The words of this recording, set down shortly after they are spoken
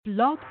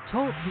Blog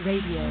Talk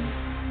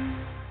Radio.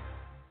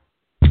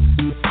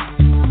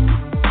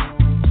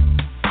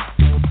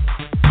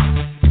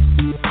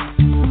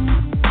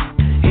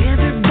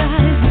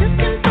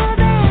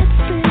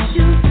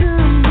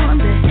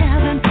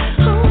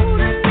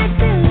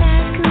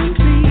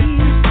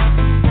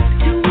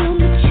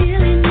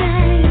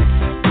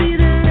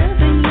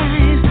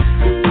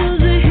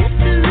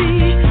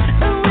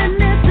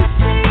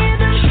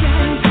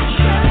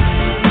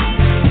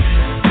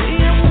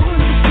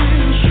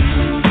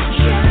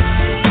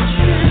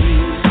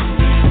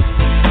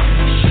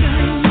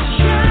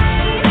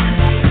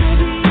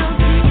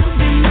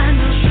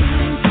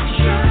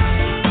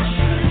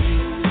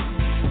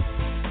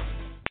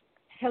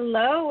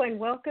 Hello and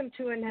welcome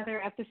to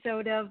another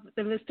episode of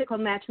the Mystical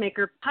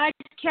Matchmaker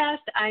podcast.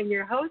 I'm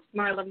your host,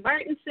 Marla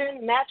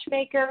Martenson,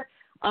 matchmaker,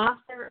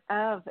 author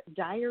of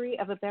Diary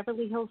of a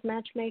Beverly Hills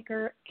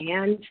Matchmaker,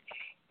 and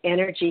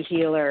energy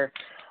healer.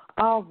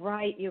 All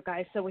right, you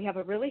guys, so we have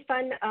a really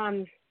fun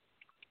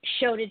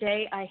show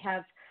today. I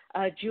have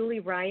Julie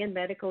Ryan,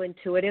 medical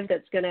intuitive,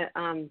 that's going to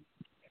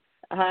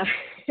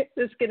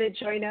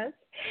join us.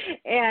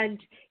 And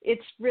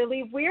it's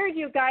really weird,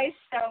 you guys.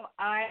 So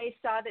I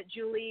saw that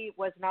Julie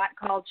was not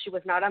called. She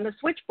was not on the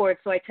switchboard.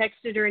 So I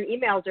texted her and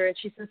emailed her, and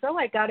she says,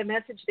 I got a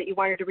message that you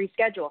wanted to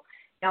reschedule.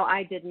 Now,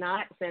 I did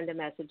not send a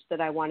message that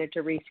I wanted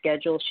to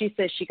reschedule. She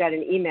says she got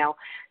an email.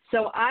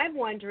 So I'm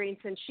wondering,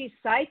 since she's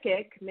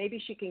psychic, maybe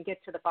she can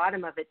get to the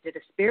bottom of it. Did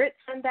a spirit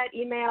send that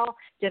email?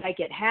 Did I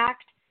get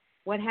hacked?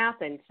 What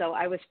happened? So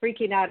I was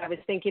freaking out. I was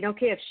thinking,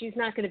 okay, if she's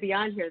not going to be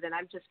on here, then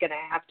I'm just going to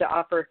have to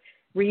offer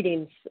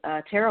readings,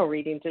 tarot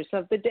readings or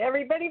something to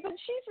everybody. But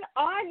she's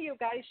on, you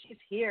guys. She's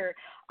here.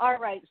 All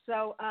right.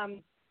 So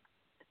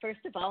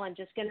first of all, I'm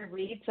just going to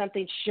read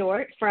something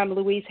short from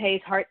Louise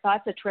Hay's Heart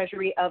Thoughts, A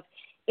Treasury of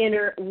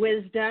Inner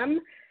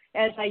Wisdom,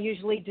 as I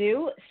usually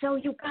do. So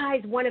you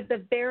guys, one of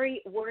the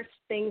very worst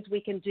things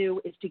we can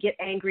do is to get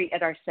angry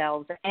at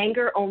ourselves.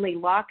 Anger only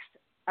locks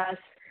us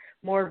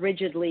more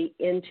rigidly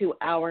into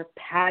our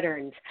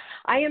patterns.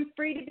 I am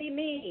free to be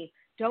me.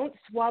 Don't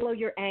swallow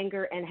your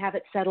anger and have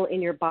it settle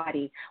in your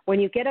body. When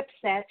you get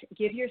upset,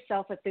 give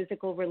yourself a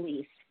physical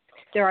release.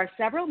 There are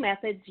several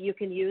methods you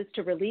can use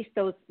to release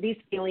these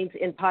feelings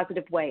in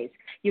positive ways.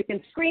 You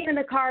can scream in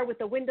the car with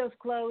the windows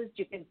closed.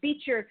 You can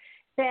beat your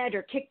bed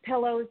or kick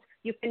pillows.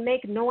 You can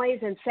make noise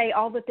and say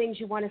all the things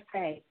you want to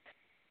say.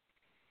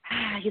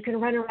 You can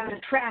run around a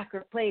track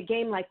or play a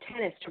game like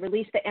tennis to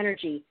release the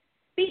energy.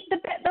 Beat the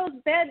bed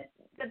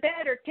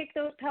or kick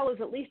those pillows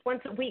at least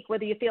once a week,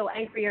 whether you feel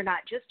angry or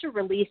not, just to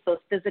release those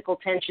physical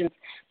tensions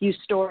you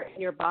store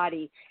in your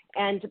body.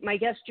 And my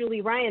guest,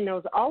 Julie Ryan,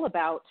 knows all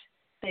about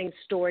things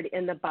stored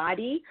in the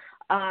body.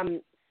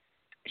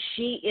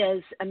 She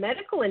is a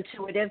medical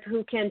intuitive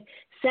who can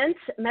sense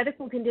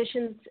medical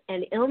conditions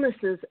and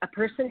illnesses a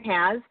person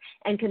has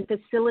and can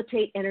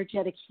facilitate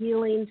energetic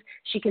healings.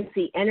 She can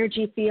see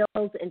energy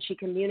fields, and she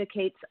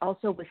communicates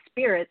also with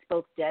spirits,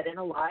 both dead and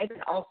alive,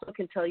 and also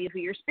can tell you who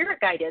your spirit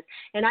guide is.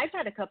 And I've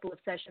had a couple of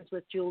sessions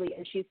with Julie,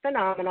 and she's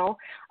phenomenal.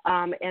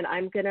 And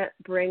I'm going to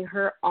bring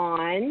her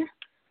on.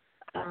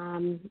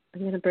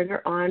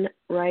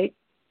 Right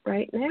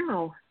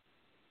now.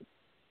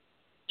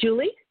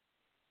 Julie?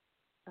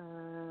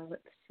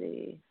 Let's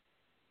see.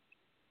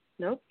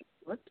 Nope.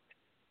 What?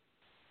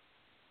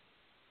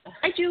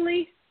 Hi,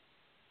 Julie.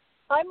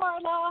 Hi,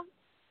 Marla.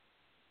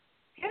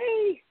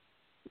 Hey.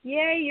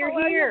 Yay, you're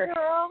How here. Are you,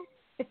 girl?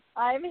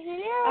 I'm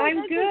here. I'm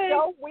this good. Is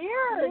so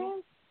weird.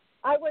 Yes.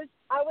 I was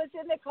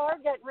in the car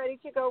getting ready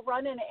to go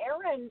run an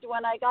errand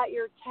when I got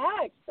your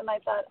text, and I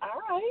thought,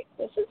 all right,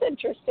 this is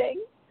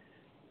interesting.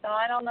 So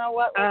I don't know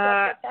what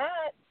was up with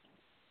that.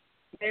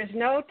 There's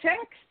no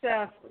text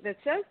that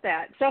says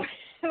that. So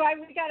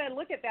we got to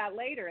look at that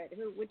later, at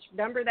which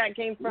number that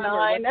came from or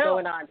what's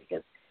going on,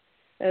 because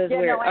it was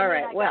weird. All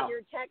right, I got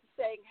your text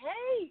saying,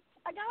 hey,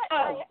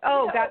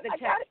 got the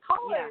text. I got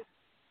callers.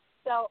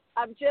 Yeah. So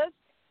I'm just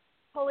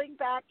pulling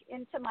back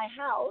into my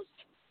house.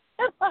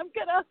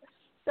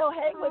 So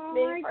hang with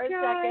me for a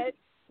second.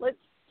 Let's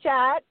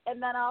chat,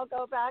 and then I'll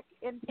go back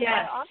into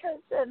my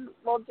office, and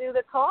we'll do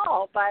the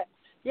call. But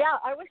yeah,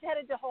 I was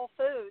headed to Whole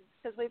Foods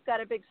because we've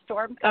got a big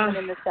storm coming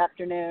in this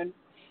afternoon.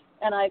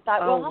 And I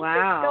thought, I'll just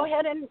go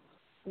ahead and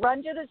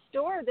run to the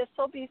store. This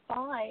will be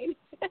fine.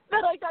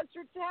 Then I got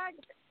your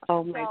text.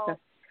 Oh, my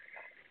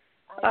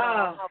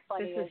God.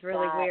 This is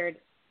really weird.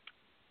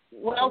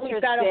 Well,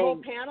 we've got a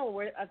whole panel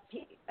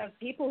of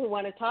people who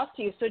want to talk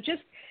to you. So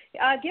just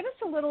give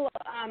us a little,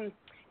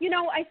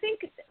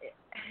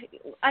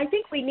 I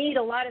think we need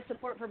a lot of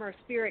support from our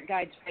spirit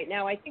guides right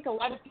now. I think a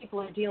lot of people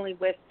are dealing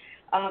with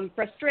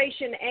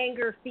frustration,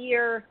 anger,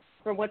 fear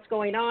from what's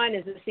going on.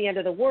 Is this the end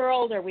of the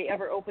world? Are we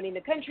ever opening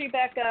the country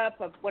back up?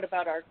 What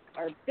about our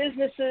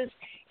businesses?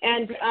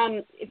 And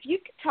if you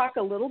could talk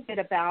a little bit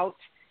about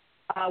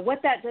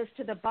what that does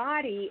to the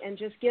body and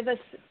just give us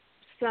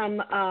some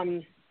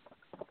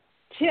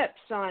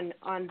tips on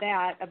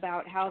that,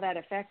 about how that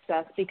affects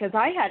us, because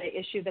I had an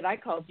issue that I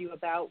called you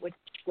about, which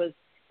was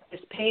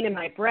this pain in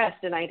my breast,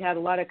 and I'd had a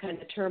lot of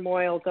kind of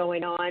turmoil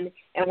going on.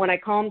 And when I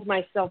calmed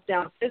myself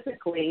down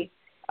physically,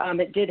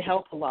 it did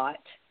help a lot.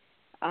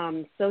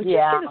 So just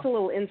give us a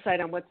little insight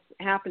on what's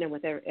happening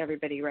with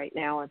everybody right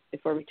now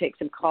before we take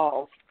some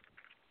calls.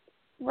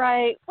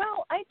 Right.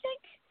 Well, I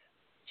think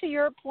to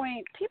your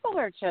point, people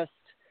are just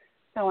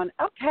going,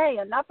 okay,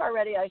 enough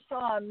already. I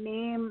saw a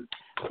meme,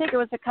 I think it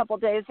was a couple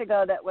days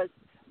ago, that was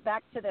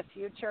Back to the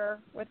Future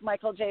with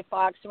Michael J.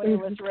 Fox when he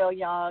was real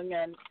young,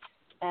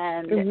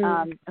 and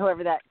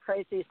whoever that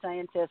crazy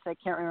scientist, I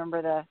can't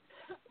remember the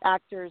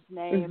actor's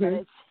name, and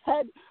it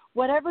said,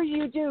 whatever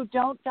you do,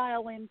 don't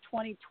dial in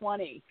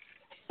 2020.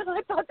 And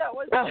I thought that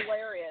was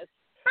hilarious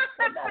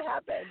when that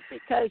happened,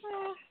 because,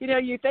 you know,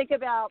 you think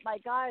about, my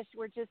gosh,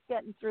 we're just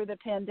getting through the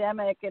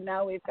pandemic, and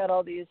now we've got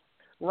all these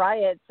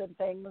riots and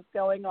things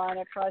going on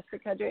across the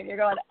country, and you're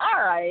going,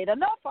 all right,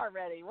 enough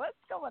already. What's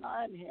going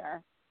on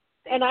here?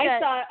 And I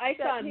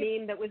saw a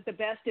meme that was the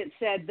best. It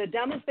said, the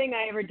dumbest thing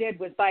I ever did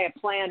was buy a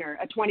planner,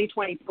 a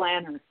 2020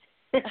 planner.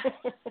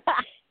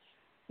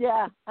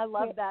 Yeah, I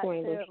love that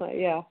too.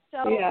 Yeah.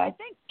 So yeah.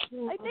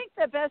 I think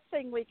the best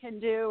thing we can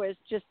do is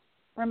just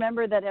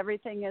remember that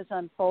everything is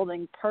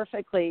unfolding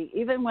perfectly,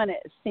 even when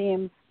it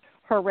seems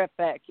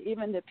horrific,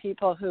 even to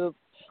people who've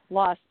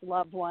lost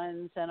loved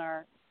ones and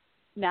are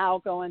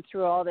now going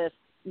through all this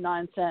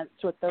nonsense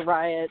with the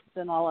riots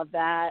and all of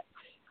that.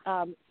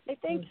 I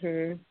think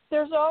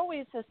there's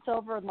always a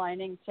silver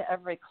lining to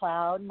every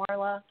cloud,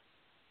 Marla.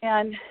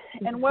 And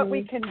what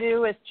we can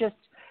do is just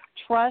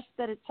trust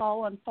that it's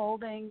all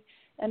unfolding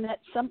and that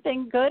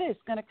something good is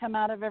going to come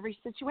out of every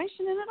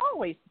situation, and it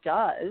always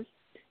does.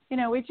 You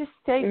know, we just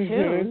stay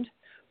tuned,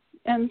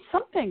 and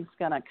something's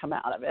going to come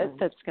out of it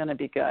that's going to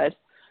be good.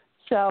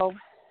 So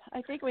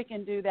I think we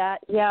can do that.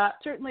 Yeah.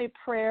 Certainly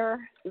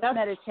prayer,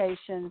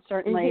 meditation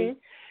certainly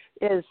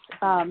is,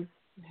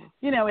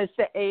 you know, is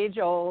the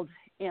age-old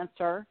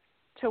answer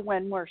to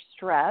when we're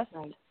stressed,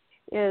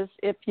 is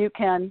if you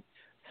can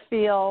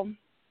feel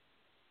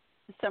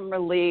some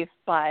relief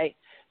by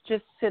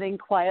just sitting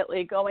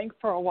quietly, going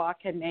for a walk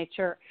in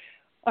nature.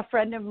 A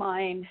friend of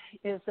mine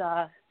is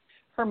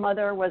her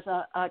mother was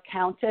a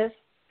countess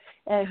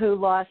who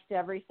lost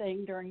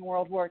everything during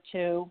World War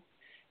II.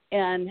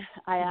 And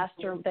I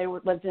asked her if they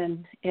lived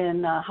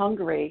in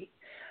Hungary.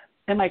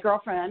 And my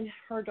girlfriend,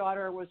 her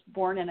daughter was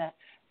born in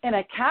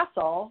a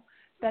castle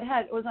that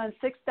was on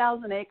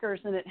 6,000 acres,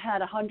 and it had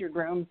 100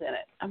 rooms in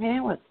it. I mean,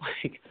 it was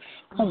like,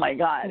 oh my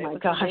God, it was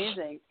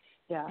amazing.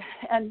 Yeah.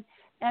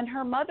 And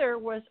her mother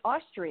was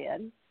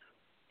Austrian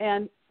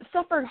and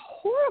suffered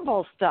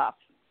horrible stuff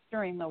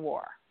during the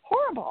war.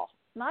 Horrible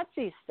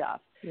Nazi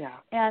stuff. Yeah.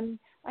 And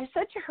I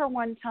said to her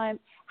one time,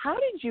 how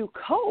did you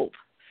cope?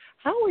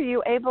 How were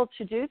you able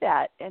to do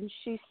that? And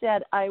she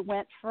said, I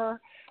went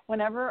for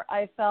whenever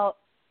I felt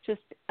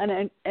just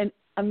an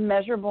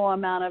immeasurable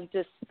amount of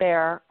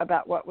despair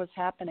about what was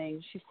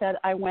happening. She said,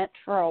 I went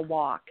for a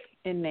walk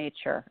in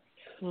nature.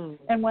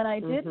 And when I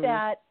did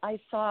that, I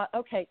saw,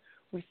 okay,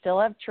 we still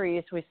have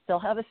trees, we still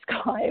have a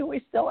sky,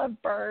 we still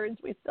have birds,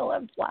 we still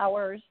have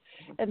flowers.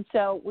 And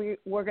so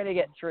we're going to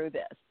get through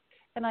this.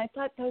 And I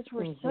thought those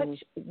were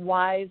such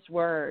wise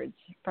words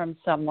from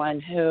someone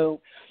who,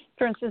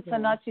 for instance, the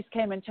Nazis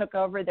came and took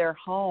over their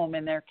home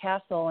and their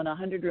castle, in a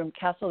 100-room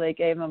castle they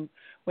gave them,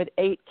 with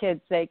 8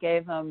 kids, they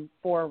gave them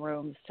 4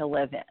 rooms to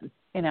live in,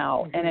 you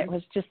know, and it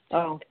was just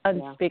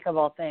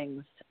unspeakable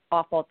things,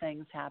 awful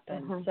things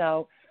happened.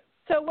 So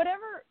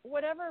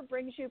whatever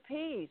brings you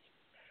peace,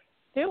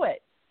 do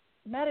it.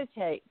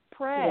 Meditate,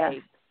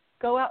 pray,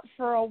 go out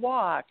for a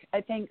walk.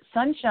 I think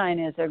sunshine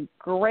is a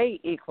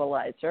great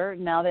equalizer.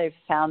 Now they've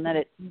found that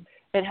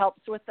it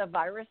helps with the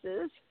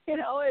viruses. You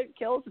know, it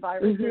kills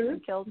viruses,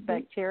 it kills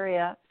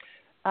bacteria.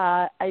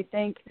 I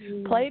think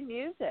play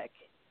music.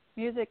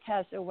 Music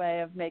has a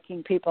way of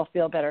making people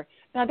feel better.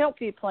 Now, don't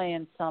be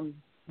playing some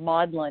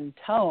maudlin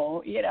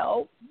tone, you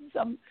know,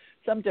 some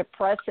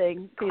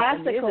depressing piece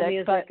Classical of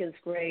music is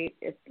great.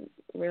 It's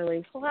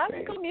really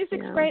classical great.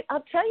 music's great.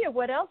 I'll tell you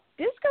what else.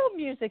 Disco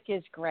music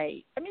is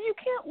great. I mean, you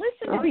can't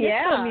listen to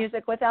disco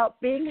music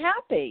without being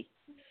happy.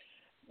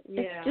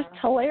 It's just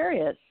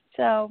hilarious.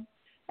 So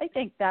I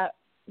think that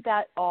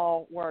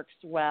all works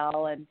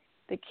well, and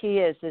the key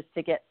is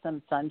to get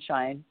some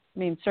sunshine. I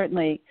mean,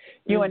 certainly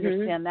you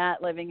understand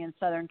that living in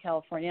Southern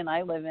California, and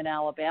I live in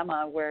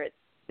Alabama where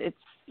it's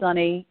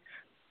sunny.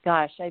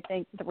 Gosh, I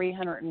think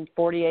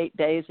 348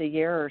 days a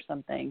year or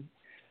something.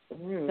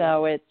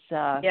 So it's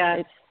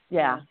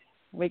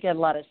we get a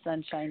lot of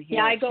sunshine here.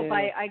 Yeah, I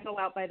go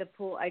out by the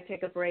pool. I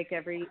take a break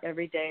every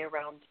day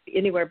around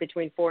anywhere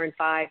between 4 and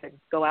 5 and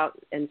go out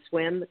and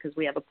swim because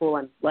we have a pool.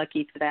 I'm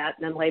lucky for that.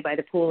 And then lay by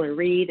the pool and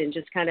read and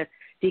just kind of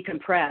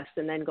decompress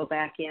and then go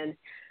back in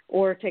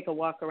or take a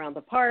walk around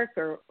the park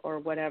or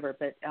whatever.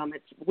 But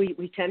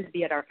we tend to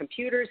be at our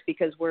computers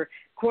because we're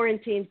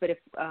quarantined. But if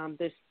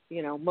there's,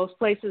 you know, most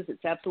places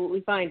it's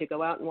absolutely fine to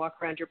go out and walk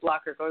around your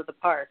block or go to the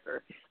park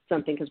or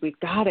something because we've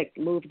got to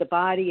move the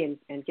body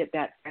and get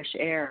that fresh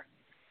air.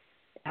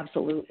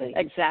 Absolutely.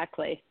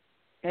 Exactly.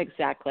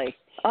 Exactly.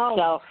 Oh,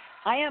 so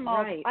I am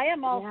all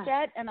right.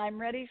 set, and I'm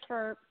ready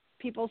for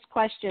people's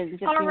questions.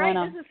 If All you right,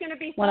 wanna, this is going to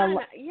be fun.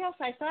 Yes,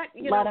 I thought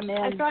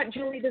I thought,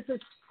 Julie, this is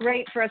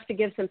great for us to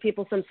give some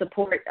people some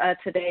support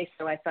today.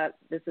 So I thought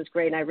this is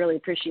great, and I really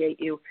appreciate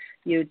you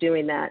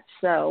doing that.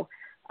 So,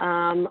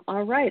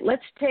 all right,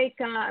 let's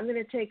take. I'm going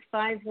to take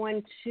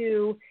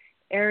 512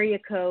 area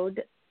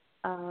code.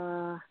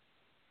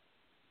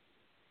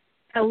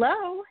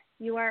 Hello,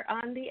 you are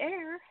on the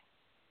air.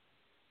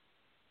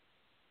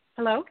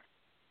 Hello.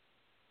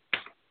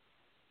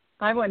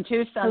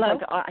 512 sounds Hello?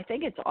 like I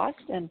think it's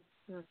Austin,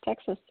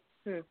 Texas.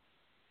 Is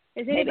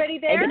anybody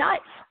there? Maybe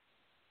not.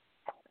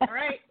 All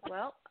right.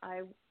 Well,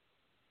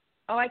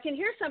 I can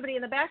hear somebody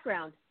in the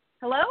background.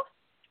 Hello?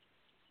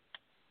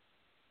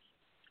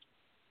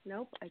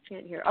 Nope, I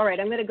can't hear. All right,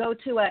 I'm going to go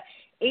to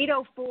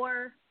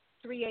 804-386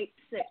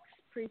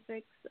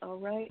 prefix. All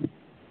right.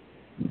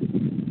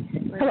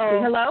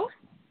 Hello. Hello?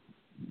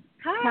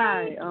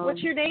 Hi. Hi.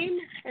 What's your name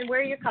and where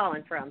are you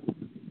calling from?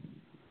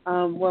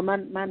 Well,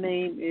 my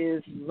name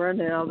is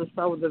Vernell. Let's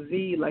start with a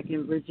V, like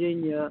in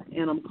Virginia,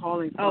 and I'm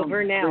calling from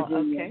Vernell.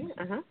 Virginia.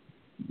 Okay.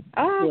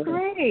 Oh, Yeah.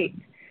 great.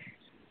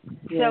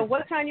 Yeah. So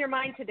what's on your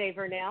mind today,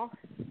 Vernell?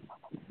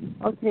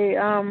 Okay.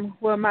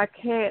 Well, my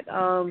cat,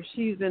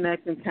 she's been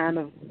acting kind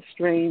of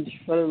strange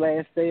for the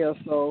last day or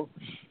so.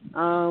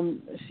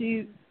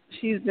 She's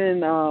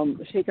been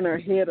shaking her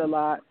head a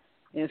lot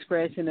and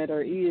scratching at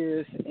her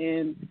ears,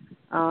 and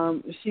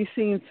she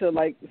seemed to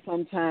like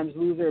sometimes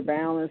lose her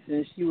balance,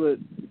 and she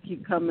would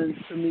keep coming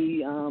to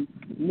me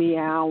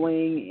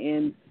meowing,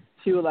 and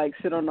she would like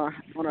sit on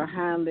her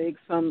hind legs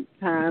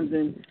sometimes,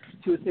 and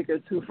she would take her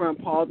two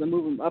front paws and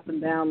move them up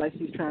and down like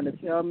she's trying to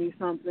tell me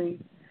something.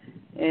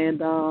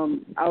 And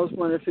I was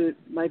wondering if it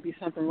might be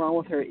something wrong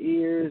with her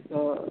ears,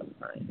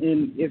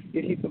 and if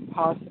you could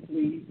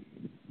possibly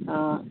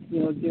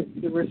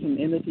give her some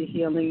energy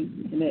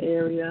healing in the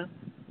area.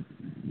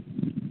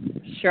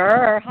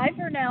 Sure. Hi,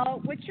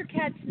 Vernell. What's your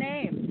cat's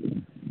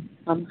name?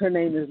 Her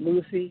name is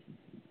Lucy.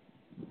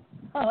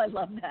 Oh, I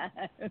love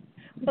that.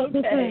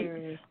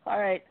 Okay. All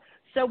right.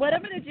 So what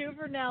I'm going to do,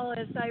 Vernell,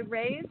 is I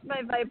raise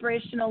my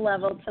vibrational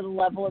level to the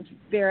level of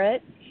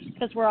spirit,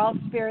 because we're all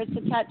spirits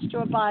attached to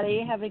a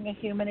body having a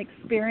human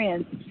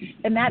experience.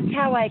 And that's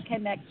how I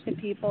connect to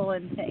people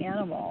and to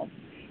animals,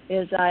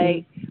 is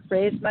I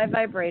raise my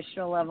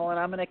vibrational level, and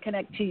I'm going to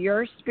connect to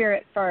your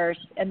spirit first,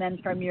 and then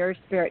from your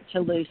spirit to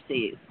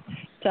Lucy's.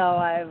 So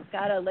I've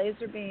got a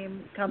laser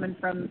beam coming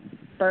from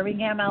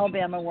Birmingham,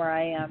 Alabama, where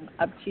I am,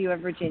 up to you in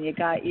Virginia.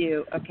 Got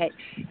you. Okay,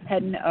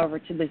 heading over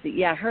to Lucy.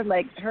 Yeah, her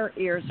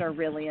ears are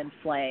really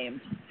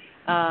inflamed.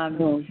 I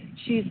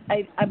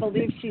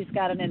believe she's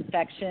got an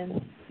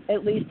infection,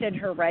 at least in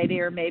her right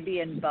ear, maybe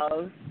in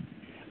both.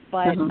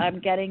 But I'm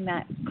getting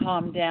that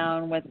calmed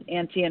down with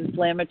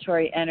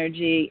anti-inflammatory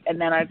energy,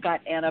 and then I've got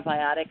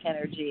antibiotic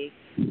energy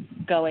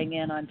going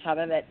in on top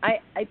of it. I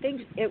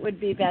think it would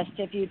be best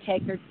if you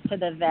take her to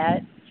the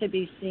vet to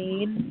be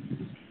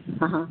seen,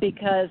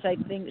 because I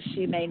think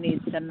she may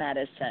need some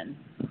medicine.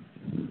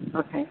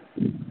 Okay.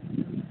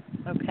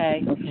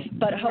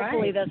 But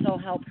hopefully this will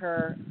help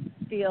her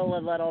feel a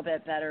little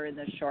bit better in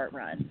the short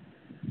run.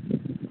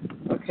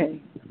 Okay.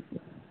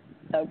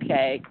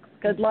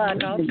 Good luck.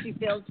 I hope she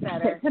feels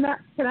better. Can I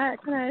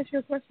ask you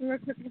a question real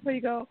quick before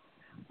you go?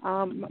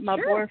 My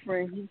Sure.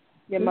 boyfriend,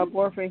 my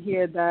boyfriend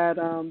here died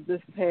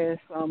this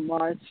past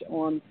March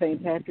on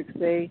St. Patrick's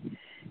Day,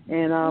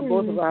 and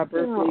both of our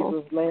birthdays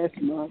was last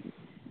month.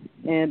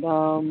 And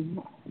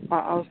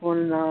I was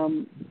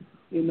wondering,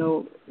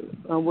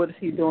 what is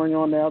he doing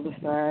on the other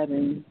side,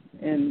 and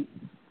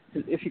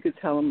if you could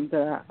tell him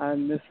that I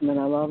miss him and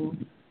I love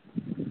him.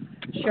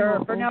 Sure.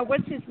 Bernard,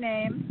 what's his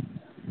name?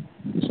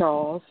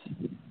 Charles.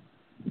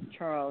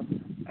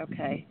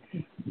 Okay.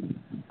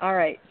 All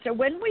right. So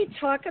when we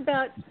talk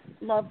about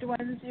loved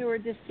ones who are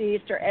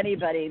deceased, or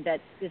anybody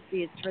that's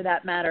deceased for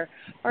that matter,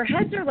 our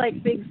heads are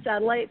like big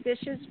satellite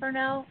dishes for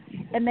now,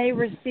 and they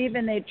receive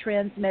and they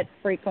transmit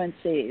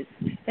frequencies.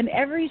 And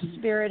every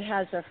spirit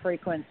has a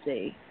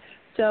frequency.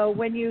 So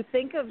when you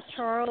think of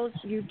Charles,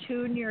 you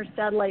tune your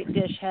satellite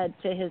dish head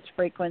to his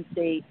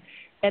frequency,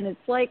 and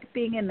it's like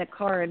being in the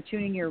car and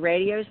tuning your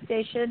radio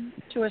station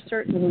to a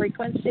certain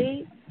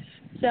frequency.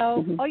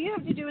 So all you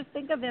have to do is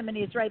think of him, and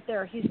he's right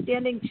there. He's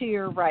standing to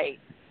your right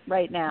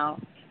now.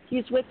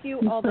 He's with you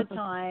all the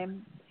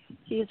time.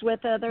 He's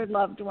with other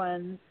loved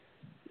ones.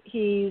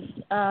 He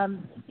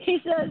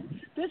says,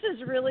 this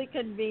is really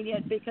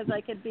convenient because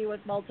I can be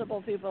with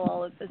multiple people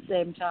all at the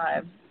same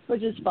time,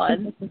 which is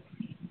fun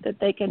that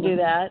they can do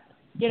that.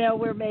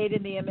 We're made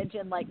in the image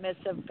and likeness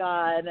of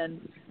God,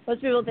 and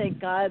most people think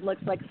God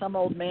looks like some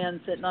old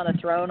man sitting on a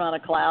throne on a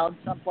cloud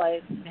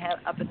someplace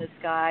up in the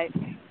sky.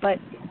 But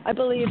I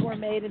believe we're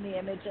made in the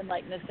image and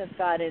likeness of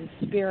God in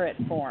spirit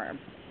form.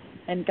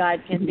 And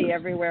God can be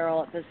everywhere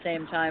all at the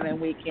same time,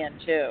 and we can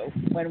too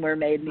when we're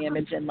made in the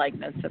image and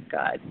likeness of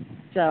God.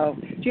 So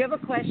do you have a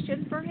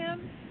question for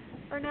him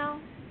for now?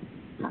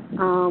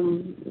 I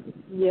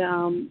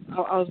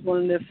was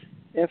wondering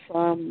if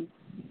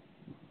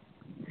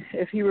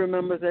if he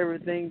remembers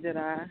everything that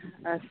I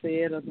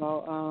said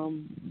about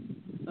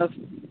us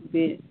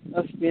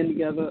being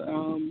together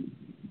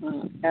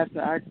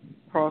after I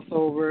cross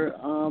over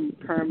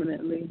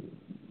permanently.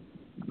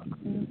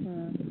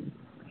 Mm-hmm.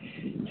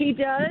 He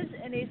does,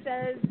 and he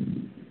says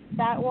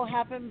that will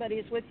happen, but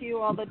he's with you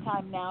all the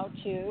time now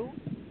too.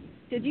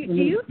 Do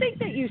you think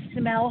that you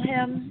smell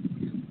him?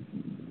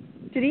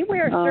 Did he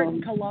wear a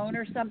certain cologne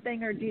or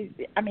something, or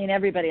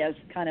everybody has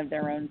kind of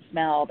their own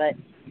smell, but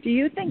do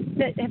you think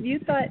that, have you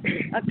thought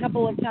a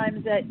couple of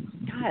times that,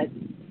 God, it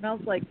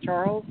smells like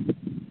Charles,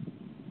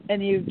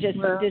 and you just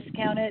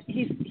discount it?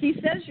 He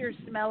says you're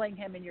smelling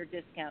him and you're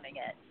discounting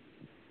it.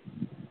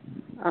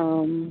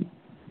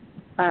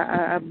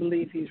 I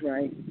believe he's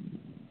right.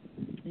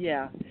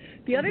 Yeah.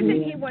 The other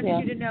thing he wants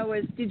you to know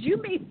is, did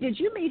you meet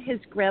his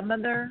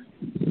grandmother?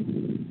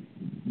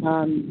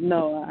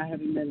 No, I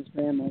haven't met his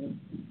grandmother.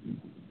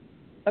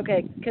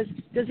 Okay, because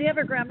does he have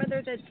a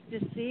grandmother that's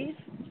deceased?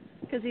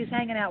 Because he's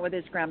hanging out with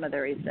his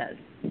grandmother, he says.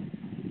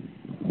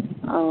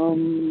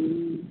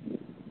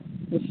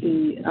 Let's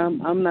see.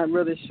 I'm not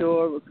really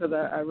sure because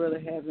I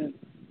really haven't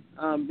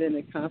been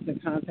in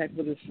constant contact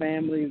with his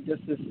family,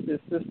 just his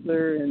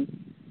sister and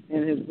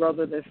his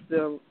brother that's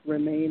still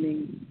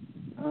remaining.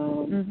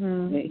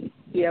 And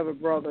he have a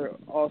brother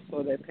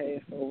also that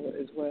passed over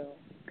as well.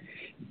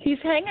 He's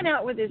hanging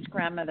out with his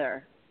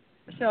grandmother.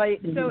 So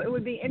it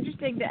would be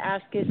interesting to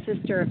ask his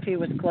sister if he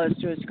was close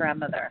to his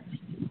grandmother.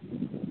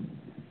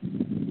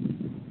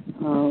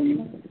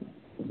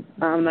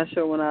 I'm not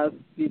sure when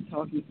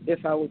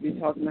if I would be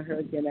talking to her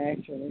again,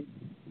 actually,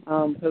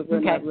 because we're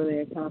not really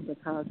in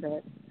constant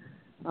contact.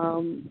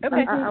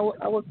 Okay.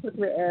 I would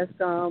quickly ask.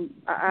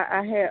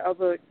 I had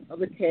other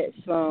cats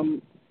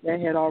that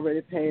had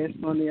already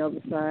passed on the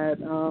other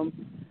side.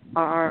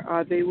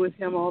 Are they with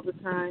him all the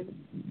time?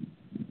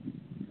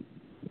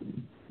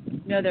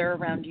 No, they're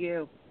around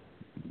you.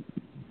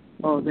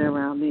 Oh, they're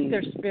around me.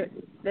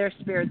 Their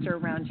spirits are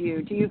around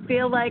you. Do you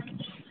feel like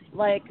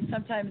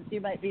sometimes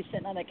you might be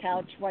sitting on the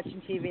couch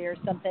watching TV or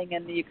something,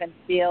 and you can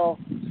feels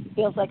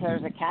like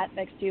there's a cat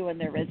next to you when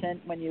there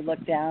isn't when you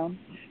look down?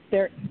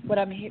 What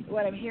I'm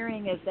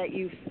hearing is that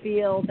you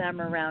feel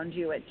them around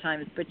you at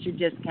times, but you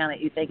discount it.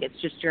 You think it's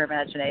just your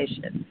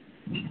imagination.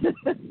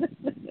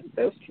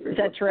 That's true. Is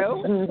that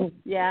true?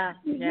 Yeah.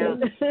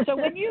 So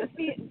when you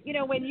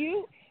when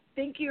you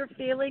think you're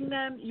feeling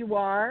them,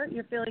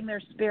 you're feeling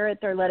their spirit.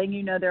 They're letting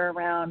you know they're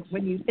around.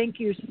 When you think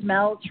you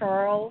smell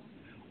Charles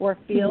or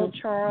feel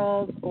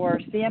Charles or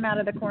see him out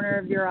of the corner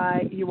of your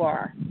eye, you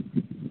are.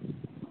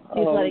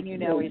 He's letting you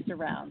know he's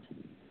around.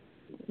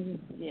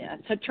 Yeah,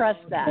 so trust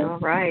that. All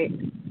right.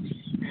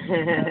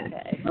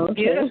 Okay.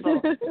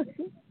 Beautiful.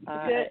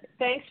 Good.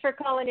 Thanks for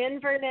calling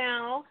in,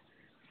 Vernell.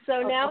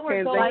 So now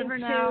we're going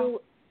to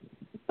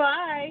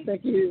bye.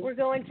 Thank you. We're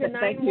going to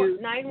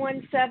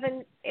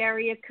 917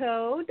 area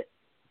code.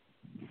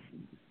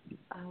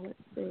 Let's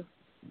see.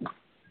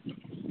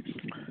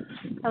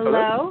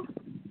 Hello.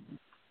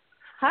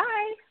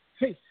 Hi.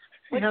 Hey.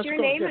 What's your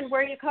name and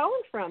where are you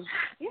calling from?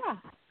 Yeah.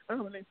 Oh,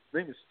 my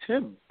name is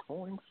Tim,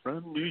 calling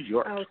from New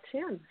York. Oh,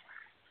 Tim.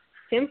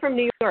 Tim from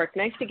New York.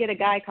 Nice to get a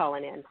guy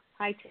calling in.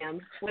 Hi,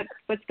 Tim.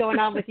 What's going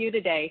on with you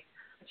today?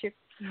 It's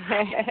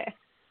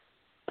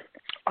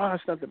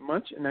not that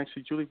much. And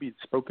actually, Julie, we had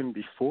spoken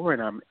before,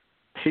 and I'm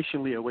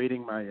patiently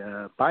awaiting my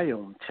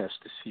biome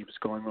test to see what's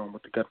going on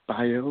with the gut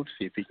bio, to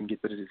see if we can get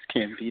rid of this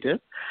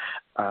candida.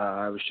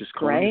 I was just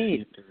calling to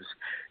see if there was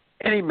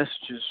any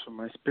messages from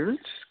my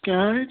spirits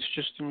guides,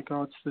 just in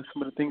regards to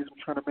some of the things I'm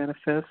trying to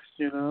manifest,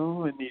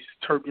 in these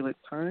turbulent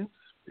times.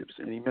 If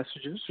there's any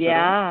messages.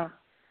 Yeah.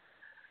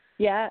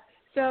 Yeah.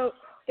 So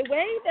the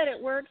way that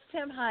it works,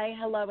 Tim,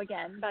 hello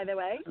again, by the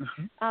way.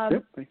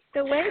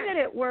 The way that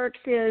it works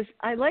is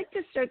I like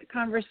to start the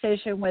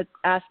conversation with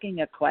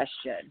asking a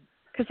question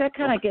because that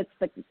kind of gets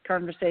the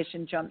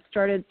conversation jump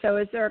started. So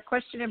is there a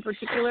question in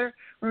particular?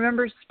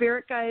 Remember,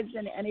 spirit guides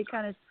and any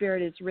kind of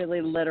spirit is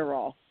really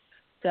literal.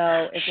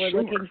 So if we're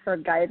looking for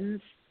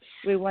guidance,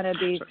 we want to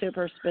be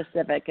super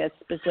specific as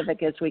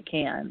we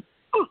can.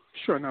 Oh,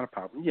 sure, not a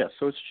problem. Yeah,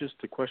 so it's just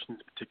the questions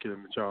in particular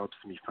in the jobs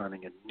for me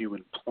finding a new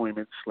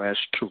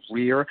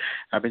employment/career.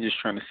 I've been just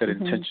trying to set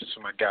intentions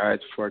for my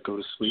guides before I go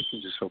to sleep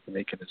and just hoping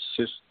they can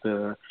assist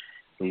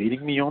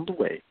leading me on the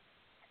way.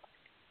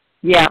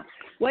 Yeah.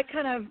 What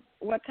kind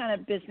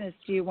of business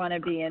do you want to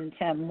be in,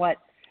 Tim? What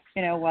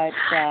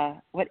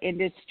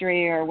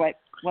industry or what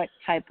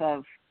type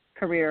of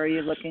career are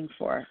you looking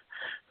for?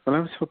 Well, I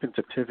was hoping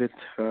to pivot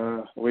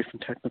away from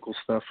technical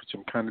stuff, which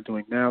I'm kind of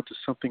doing now, to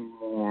something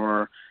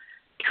more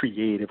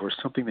creative or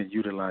something that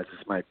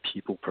utilizes my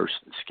people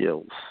person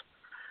skills.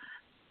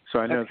 So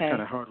I know it's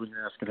kind of hard when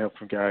you're asking help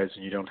from guys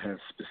and you don't have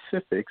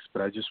specifics,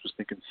 but I just was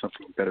thinking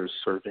something better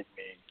serving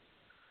me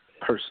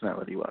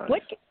personality-wise.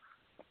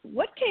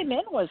 What came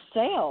in was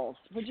sales.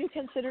 Would you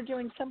consider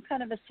doing some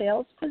kind of a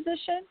sales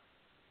position?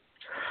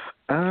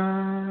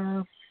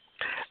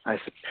 I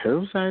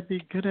suppose I'd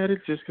be good at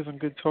it just because I'm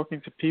good talking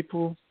to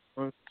people.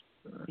 But,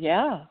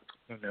 yeah.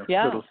 I don't know,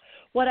 yeah.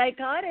 What I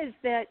got is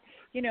that,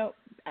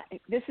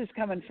 this is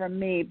coming from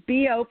me.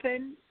 Be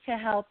open to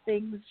how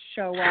things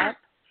show up,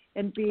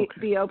 and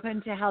be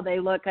open to how they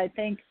look. I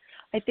think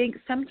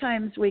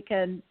sometimes we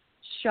can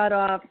shut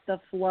off the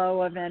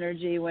flow of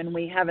energy when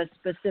we have a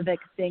specific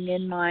thing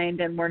in mind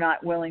and we're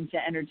not willing to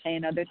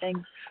entertain other things.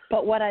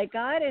 But what I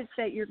got is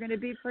that you're going to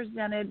be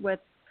presented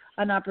with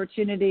an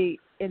opportunity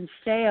in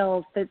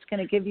sales that's going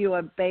to give you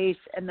a base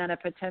and then a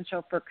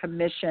potential for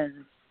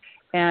commissions,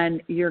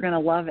 and you're going to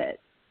love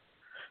it.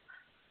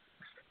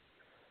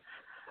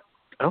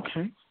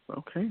 Okay,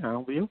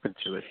 I'll be open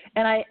to it.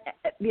 And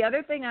the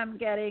other thing I'm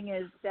getting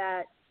is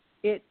that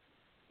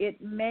it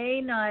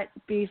may not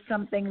be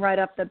something right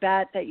off the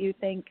bat that you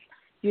think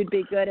you'd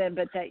be good in,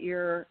 but that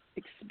your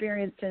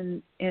experience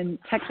in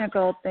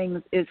technical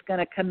things is going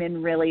to come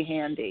in really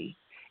handy.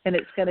 And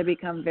it's going to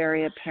become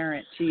very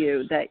apparent to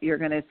you that you're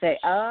going to say,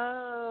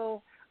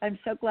 oh, I'm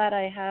so glad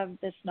I have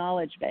this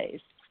knowledge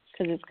base,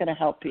 because it's going to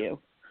help you.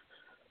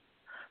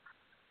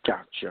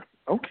 Gotcha.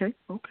 Okay.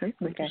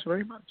 Thank you so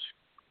very much.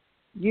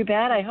 You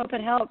bet. I hope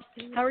it helps.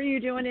 How are you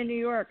doing in New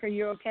York? Are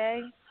you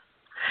okay?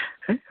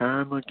 Hey,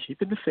 I'm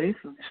keeping the faith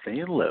and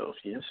staying low.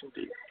 Yes,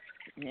 indeed.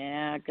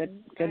 Yeah, good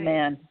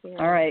man. Yeah.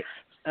 All right.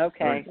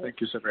 Okay. All right,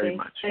 thank you so very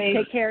much.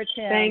 Take care,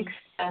 Tim. Thanks.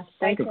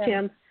 Thanks,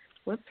 Tim.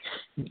 Whoops.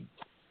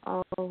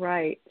 All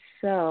right.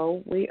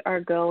 So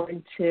I'm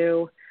going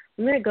to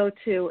go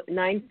to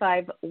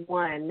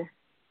 951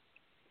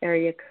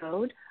 area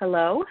code.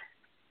 Hello.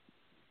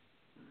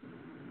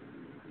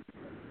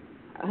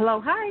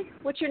 Hello. Hi.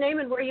 What's your name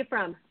and where are you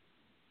from?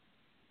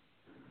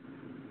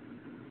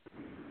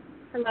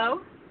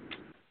 Hello?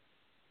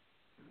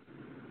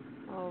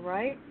 All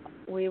right.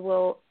 We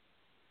will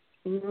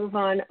move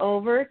on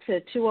over to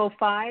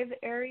 205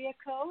 area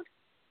code.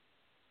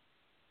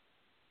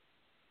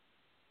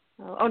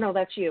 Oh, no,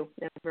 that's you.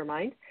 Never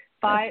mind.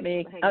 That's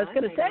me. I was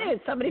going to say,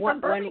 it's somebody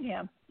from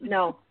Birmingham.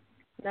 No.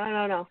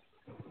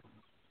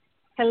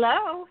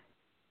 Hello?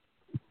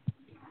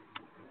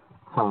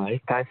 Hi.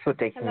 Thanks for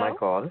taking my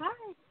call.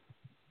 Hi.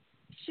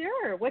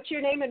 Sure. What's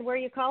your name and where are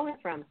you calling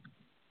from?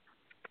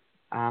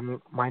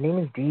 My name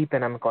is Deep,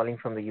 and I'm calling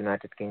from the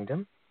United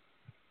Kingdom.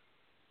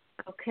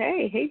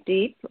 Okay. Hey,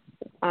 Deep.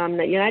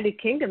 The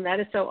United Kingdom, that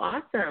is so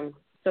awesome.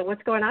 So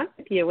what's going on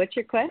with you? What's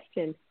your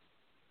question?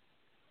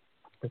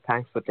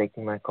 Thanks for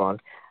taking my call.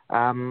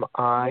 Because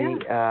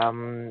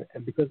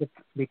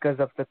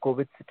of the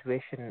COVID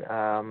situation,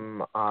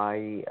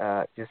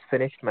 I just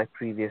finished my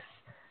previous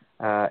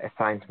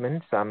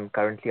assignment, so I'm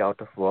currently out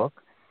of work.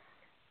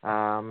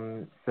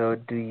 So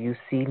do you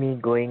see me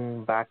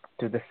going back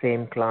to the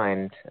same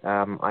client?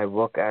 I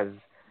work as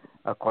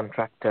a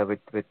contractor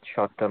with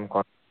short-term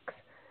contracts.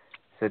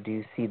 So do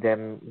you see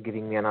them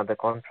giving me another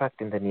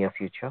contract in the near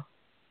future?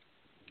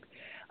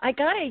 I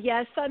got a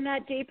yes on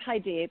that, Deep. Hi,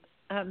 Deep.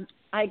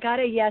 I got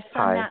a yes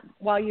on that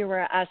while you were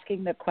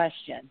asking the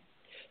question.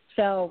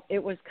 So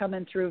it was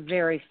coming through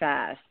very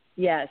fast.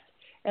 Yes.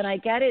 And I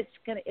get it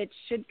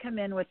should come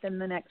in within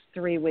the next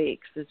 3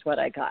 weeks is what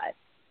I got.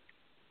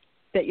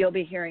 That you'll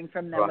be hearing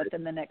from them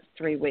within the next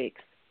 3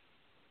 weeks.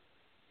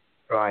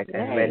 Right. Yay.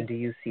 And when do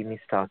you see me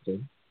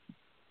starting?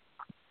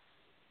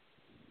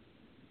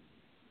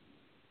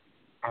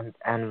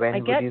 And when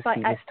would you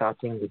see me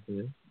starting with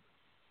you?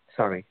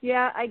 Sorry.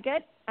 Yeah, I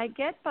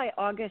get by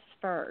August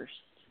 1st.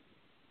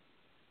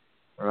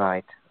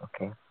 Right.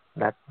 Okay.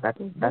 That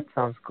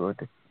sounds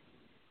good.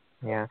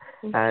 Yeah.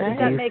 Does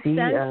that make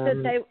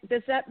sense?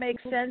 Does that make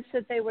sense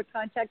that they would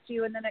contact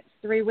you in the next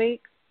 3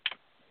 weeks?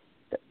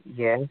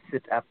 Yes,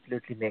 it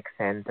absolutely makes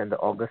sense, and the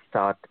August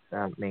start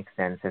makes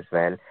sense as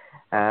well.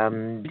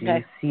 Do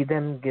you see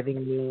them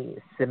giving me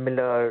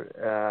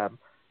similar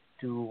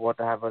to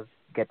what I was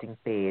getting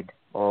paid,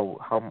 or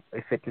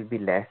if it will be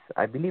less?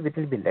 I believe it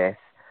will be less.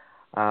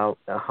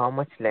 How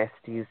much less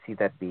do you see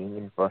that being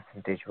in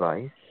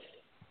percentage-wise?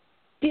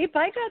 Deep,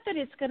 I got that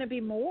it's going to be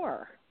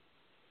more.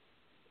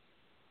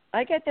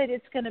 I get that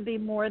it's going to be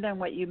more than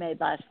what you made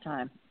last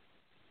time.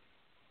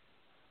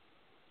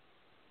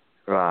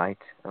 Right.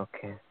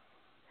 Okay.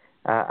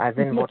 As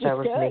in what I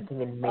was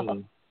making in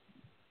May.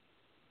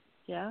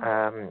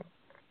 Yeah.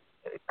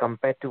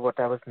 Compared to what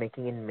I was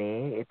making in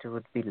May, it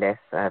would be less,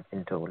 I've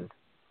been told.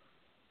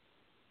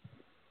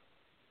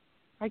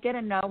 I get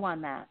a no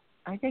on that.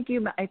 I think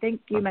you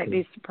might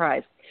be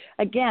surprised.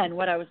 Again,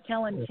 what I was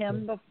telling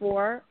Tim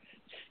before,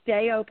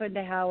 stay open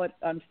to how it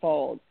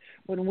unfolds.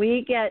 When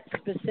we get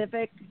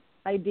specific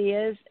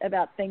ideas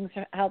about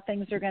how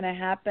things are going to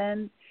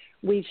happen,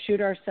 we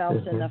shoot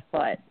ourselves in the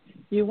foot.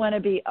 You want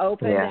to be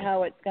open to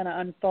how it's going to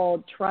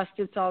unfold. Trust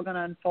it's all going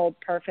to unfold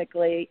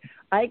perfectly.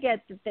 I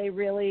get that they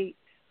really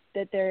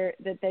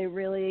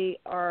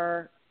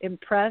are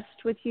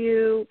impressed with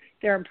you.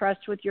 They're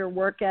impressed with your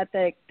work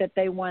ethic, that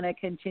they want to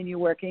continue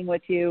working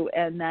with you,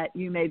 and that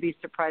you may be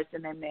surprised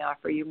and they may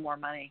offer you more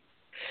money.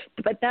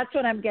 But that's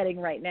what I'm getting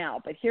right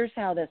now. But here's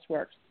how this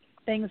works.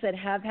 Things that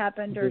have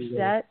happened are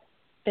set.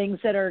 Things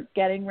that are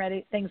getting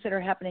ready, things that are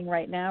happening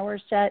right now are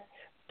set.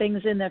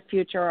 Things in the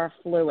future are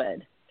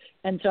fluid.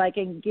 And so I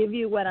can give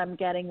you what I'm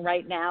getting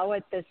right now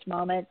at this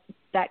moment.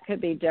 That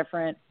could be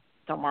different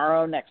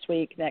tomorrow, next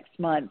week, next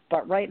month.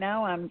 But right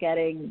now I'm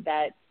getting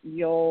that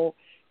you'll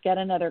get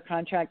another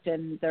contract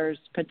and there's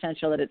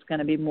potential that it's going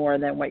to be more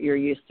than what you're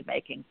used to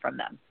making from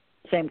them.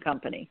 Same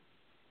company.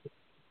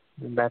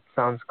 That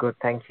sounds good.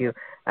 Thank you.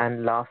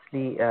 And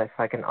lastly, if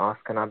I can ask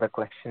another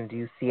question, do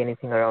you see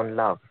anything around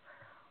love?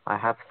 I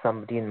have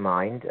somebody in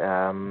mind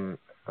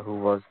who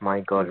was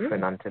my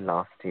girlfriend until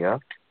last year.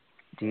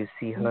 Do you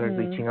see her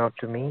reaching out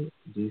to me?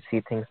 Do you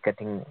see things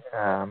getting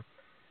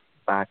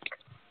back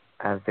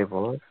as they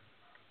were?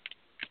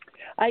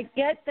 I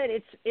get that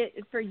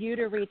it's for you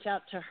to reach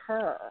out to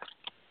her.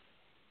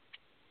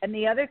 And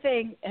the other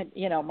thing, and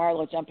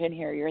Marla, jump in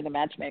here. You're the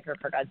matchmaker,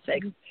 for God's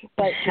sake.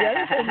 But the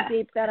other thing,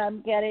 Deep, that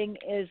I'm getting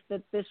is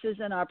that this is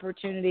an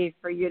opportunity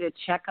for you to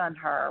check on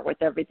her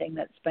with everything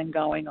that's been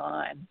going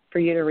on, for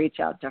you to reach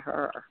out to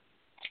her.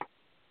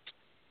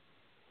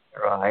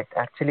 Right.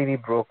 Actually, we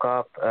broke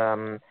up,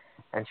 and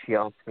she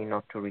asked me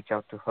not to reach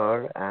out to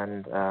her.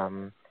 And,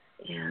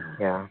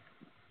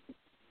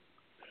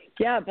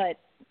 Yeah, but,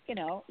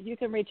 you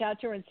can reach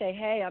out to her and say,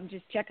 hey, I'm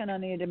just checking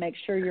on you to make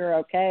sure you're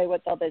okay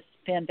with all this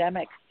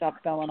pandemic stuff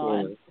going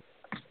on.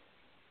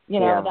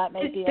 That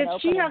may be an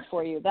opening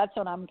for you. That's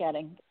what I'm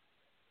getting.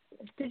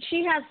 Did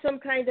she have some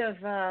kind of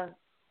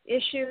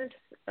issues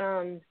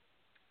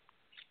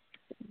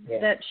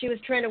that she was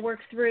trying to work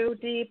through,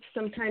 Deep?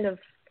 Some kind of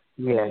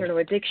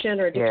addiction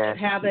or addictive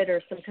habit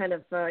or some kind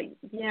of,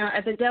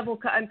 the devil,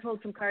 I'm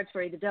pulled some cards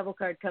for you. The devil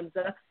card comes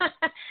up.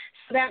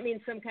 So that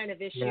means some kind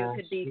of issue.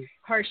 Could be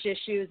harsh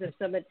issues of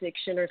some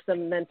addiction or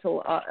some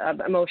mental,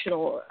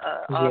 emotional,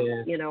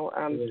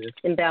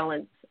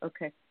 imbalance.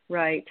 Okay,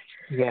 right.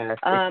 Yes,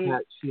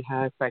 she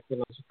has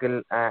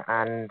psychological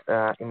and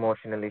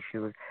emotional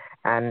issues.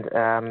 And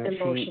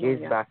she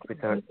is back with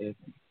her.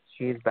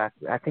 She's back.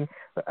 I think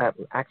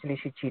actually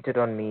she cheated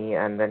on me,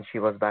 and then she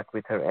was back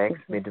with her ex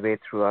midway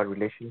through our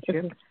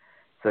relationship.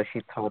 So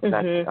she thought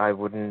that I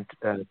wouldn't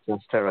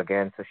trust her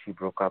again, so she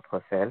broke up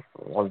herself.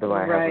 Although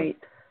I was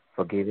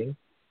forgiving,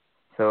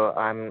 so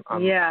I'm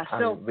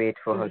wait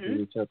for her to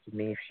reach out to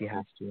me if she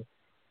has to.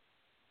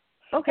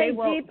 Okay, hey,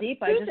 well,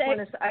 Deep, I just want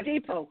to.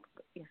 Deep, go.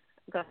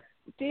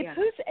 Deep,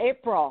 who's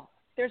April?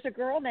 There's a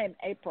girl named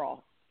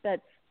April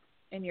that's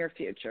in your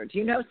future. Do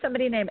you know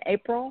somebody named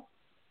April?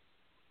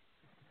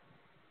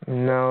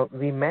 No,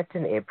 we met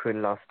in April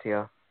last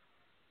year.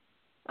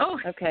 Oh,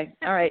 okay.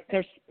 All right.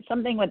 There's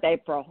something with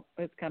April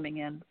who's coming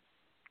in.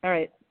 All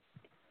right.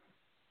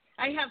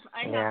 I have.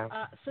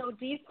 So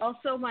Deep.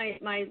 Also, my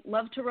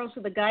love tarot.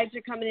 So the guides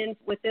are coming in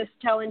with this,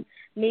 telling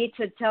me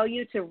to tell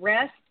you to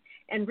rest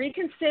and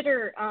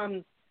reconsider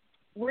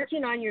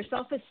working on your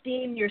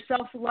self-esteem, your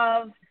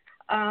self-love,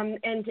 and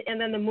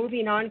then the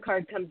moving on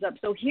card comes up.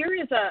 So here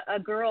is a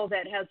girl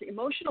that has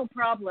emotional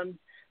problems,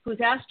 who's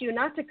asked you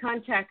not to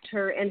contact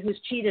her and who's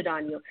cheated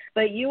on you,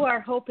 but you are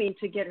hoping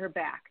to get her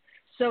back.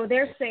 So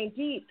they're saying,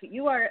 Deep,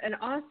 you are an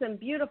awesome,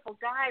 beautiful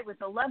guy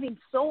with a loving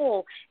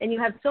soul, and you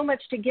have so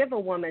much to give a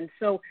woman.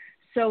 So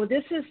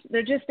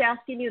they're just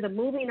asking you, the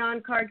moving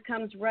on card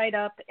comes right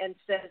up and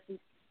says,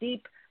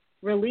 Deep,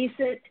 release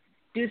it,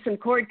 do some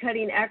cord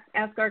cutting,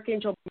 ask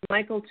Archangel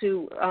Michael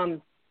to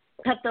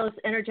cut those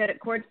energetic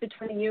cords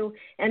between you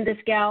and this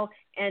gal,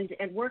 and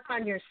work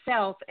on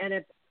yourself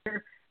and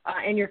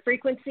your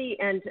frequency,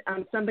 and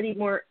somebody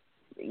more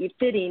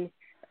fitting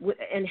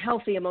and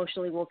healthy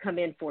emotionally will come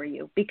in for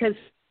you. Because,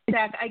 in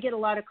fact, I get a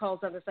lot of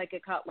calls on the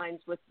psychic hotlines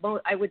with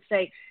I would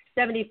say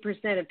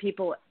 70% of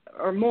people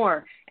or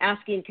more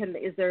asking,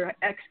 is their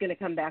ex going to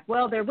come back?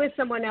 Well, they're with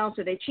someone else,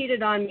 or they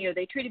cheated on me, or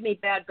they treated me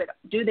bad, but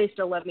do they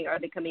still love me? Are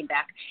they coming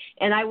back?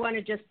 And I want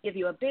to just give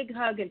you a big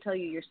hug and tell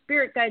you your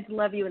spirit guides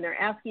love you, and they're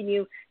asking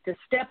you to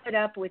step it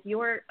up with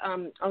your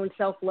own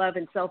self-love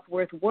and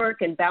self-worth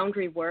work and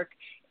boundary work,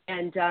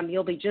 and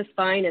you'll be just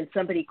fine, and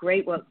somebody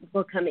great will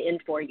come in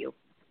for you.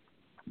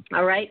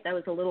 All right? That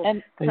was a little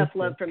tough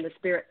love from the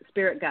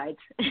spirit guides.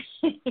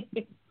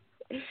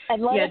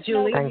 And let us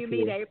Julie. know when you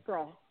meet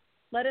April.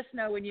 Let us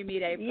know when you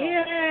meet April.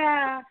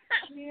 Yeah.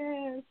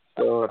 Yes.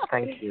 So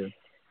thank you.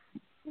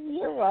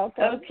 You're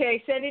welcome.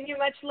 Okay, sending you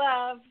much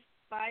love.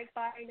 Bye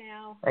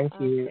now. Thank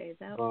you. Okay,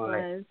 that Bye.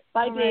 was.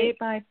 Bye, Dave.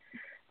 Bye.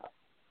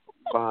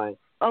 Bye.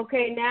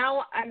 Okay,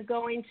 now I'm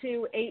going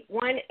to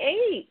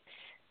 818.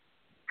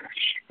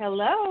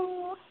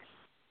 Hello.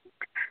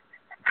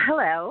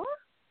 Hello.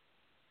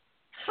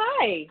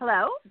 Hi.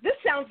 Hello. This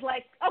sounds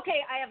like,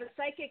 okay, I have a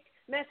psychic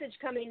message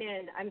coming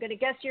in. I'm going to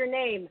guess your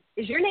name.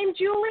 Is your name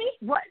Julie?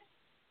 What?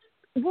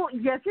 Well,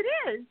 yes, it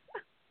is.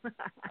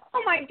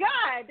 Oh, my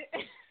God.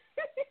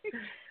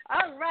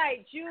 All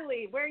right,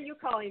 Julie, where are you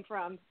calling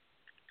from?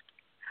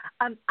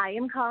 I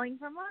am calling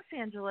from Los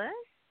Angeles.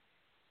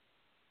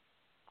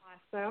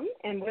 Awesome.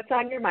 And what's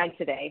on your mind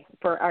today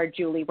for our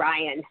Julie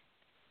Ryan?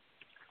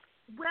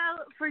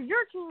 Well, for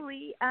your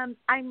Julie, I'm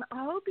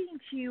hoping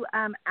to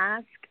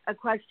ask a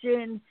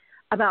question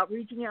about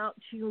reaching out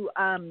to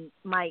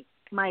my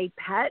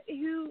pet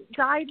who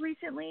died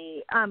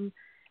recently.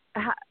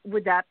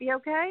 Would that be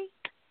okay?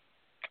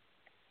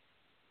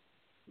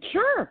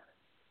 Sure.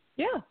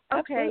 Yeah.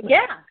 Okay. Absolutely.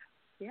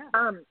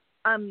 Yeah.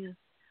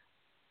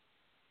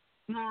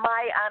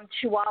 my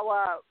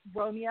Chihuahua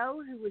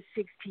Romeo, who was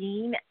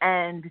 16,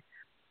 and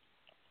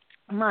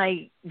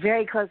my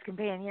very close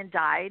companion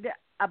died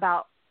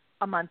about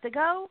a month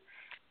ago,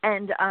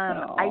 and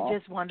I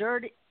just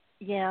wondered.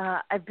 Yeah,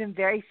 I've been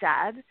very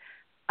sad,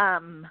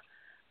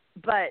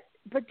 but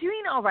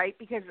doing all right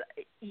because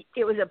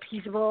it was a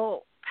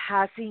peaceable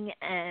passing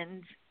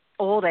and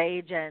old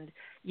age, and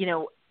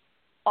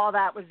all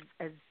that was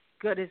as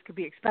good as could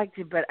be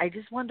expected. But I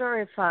just wonder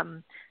if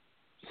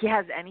he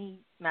has any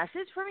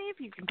message for me, if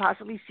you can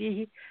possibly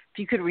see if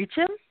you could reach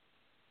him.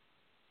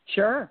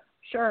 Sure,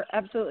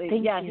 absolutely.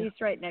 Thank you.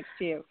 He's right next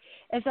to you.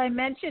 As I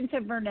mentioned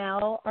to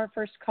Vernell, our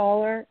first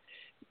caller,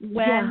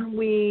 when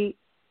we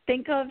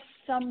think of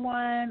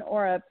someone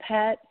or a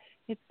pet,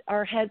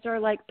 our heads are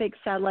like big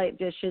satellite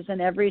dishes,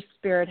 and every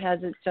spirit has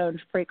its own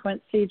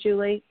frequency,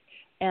 Julie.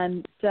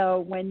 And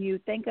so when you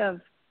think of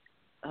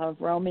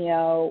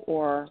Romeo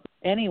or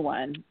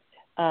anyone,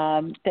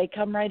 they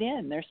come right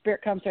in. Their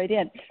spirit comes right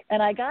in.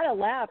 And I got to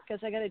laugh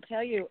because I got to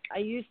tell you, I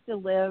used to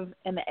live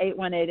in the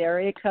 818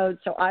 area code,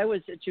 so I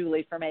was a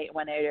Julie from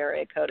 818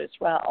 area code as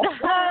well.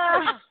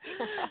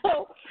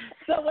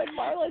 so when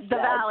Marla said, the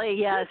Valley,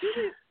 yes.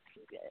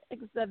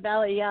 It's the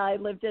Valley, yeah. I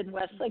lived in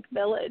Westlake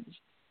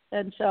Village,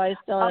 and so I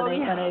still have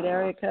 818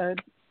 area code.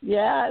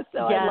 Yeah, so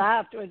I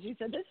laughed when she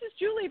said, "This is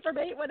Julie from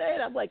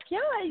 818." I'm like, "Yeah,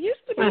 I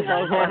used to be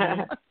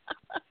that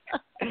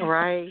one."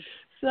 Right.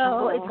 So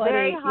well, it's funny.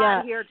 very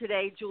hot here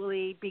today,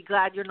 Julie. Be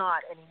glad you're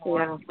not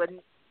anymore. But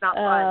it's not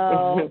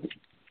fun.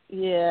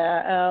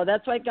 Yeah. Oh,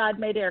 that's why God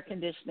made air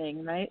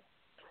conditioning, right?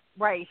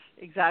 Right.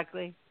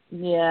 Exactly.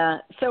 Yeah.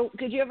 So,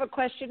 did you have a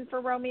question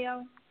for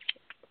Romeo?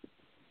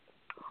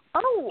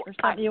 Oh, or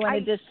something you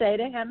want to just say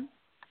to him?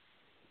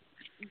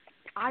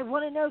 I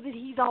want to know that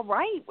he's all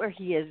right where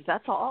he is.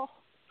 That's all.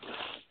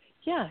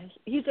 Yeah,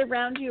 he's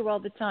around you all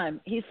the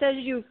time. He says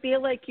you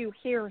feel like you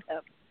hear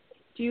him.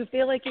 Do you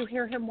feel like you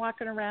hear him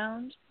walking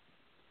around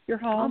your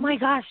home? Oh my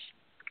gosh,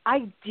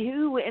 I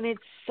do, and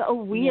it's so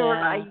weird.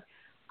 Yeah.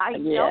 I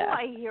know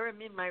I hear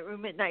him in my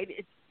room at night.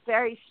 It's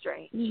very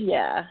strange.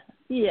 Yeah.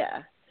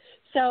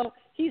 So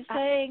he's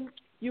saying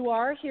you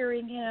are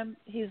hearing him.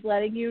 He's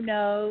letting you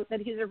know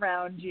that he's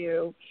around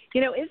you.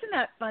 Isn't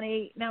that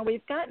funny? Now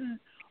we've gotten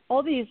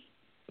all these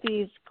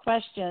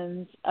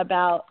questions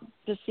about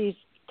deceased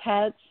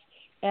pets,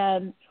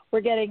 and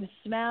we're getting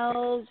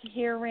smells,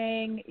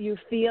 hearing, you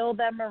feel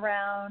them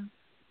around.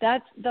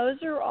 Those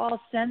are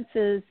all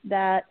senses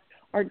that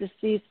our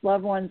deceased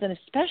loved ones, and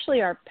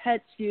especially our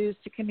pets, use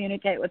to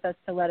communicate with us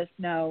to let us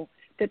know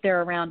that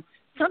they're around.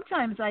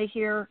 Sometimes I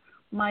hear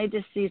my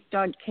deceased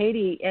dog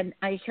Katie, and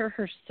I hear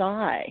her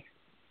sigh.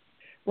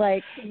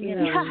 Like, she's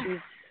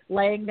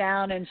laying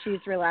down and she's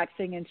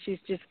relaxing and she's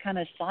just kind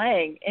of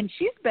sighing. And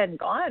she's been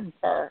gone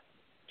for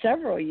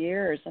several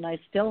years, and I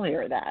still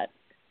hear that.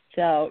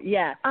 So,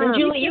 yeah.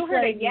 Julie, you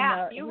heard a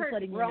yap. You heard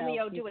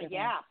Romeo do a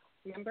yap.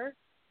 Remember?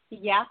 He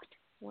yapped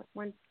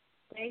one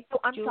day. Oh,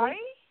 I'm Julie? sorry?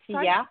 He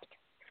yapped.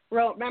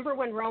 Remember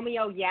when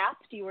Romeo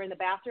yapped? You were in the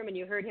bathroom and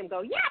you heard him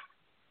go, yap,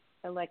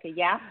 like a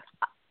yap?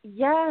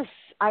 Yes,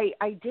 I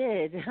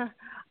did.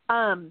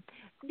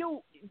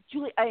 No,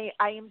 Julie,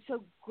 I am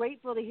so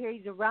grateful to hear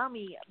he's around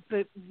me,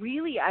 but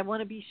really I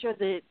want to be sure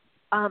that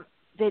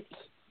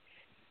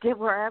that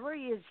wherever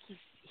he is,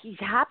 he's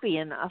happy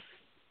enough.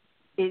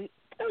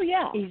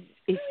 Yeah.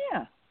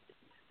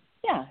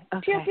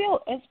 Okay.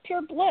 It's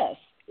pure bliss.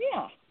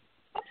 Yeah,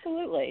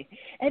 absolutely.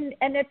 And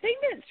the thing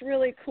that's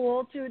really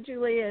cool too,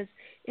 Julie, is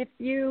if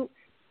you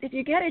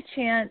get a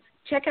chance,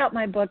 check out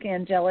my book,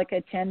 Angelic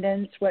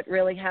Attendants, What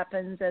Really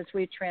Happens as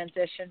We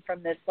Transition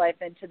from This Life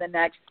into the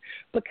Next,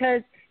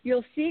 because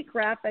you'll see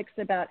graphics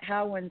about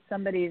how when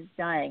somebody's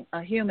dying,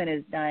 a human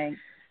is dying,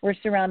 we're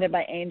surrounded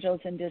by angels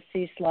and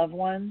deceased loved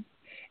ones.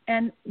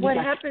 And what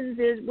happens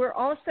is we're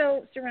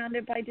also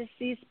surrounded by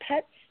deceased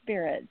pet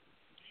spirits.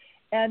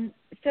 And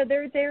so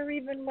they're there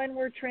even when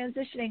we're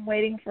transitioning,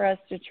 waiting for us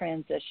to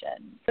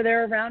transition. So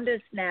they're around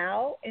us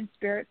now in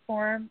spirit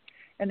form,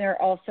 and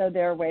they're also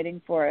there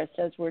waiting for us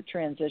as we're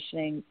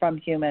transitioning from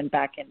human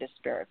back into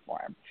spirit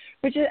form,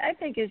 which I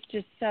think is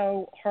just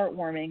so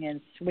heartwarming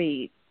and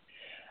sweet.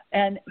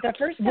 And the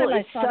first time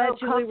I saw that,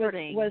 Julie,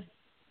 was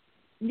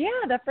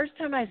the first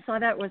time I saw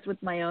that was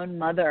with my own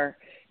mother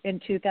in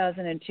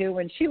 2002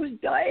 when she was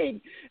dying.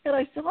 And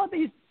I saw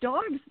these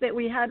dogs that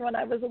we had when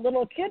I was a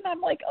little kid, and I'm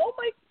like, oh,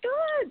 my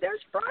God,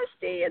 there's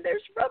Frosty, and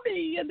there's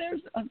Rummy, and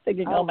I'm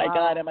thinking, oh my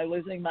God, am I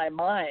losing my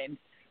mind?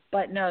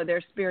 But no,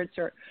 their spirits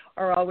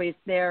are always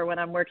there. When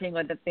I'm working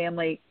with a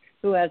family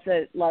who has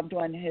a loved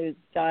one who's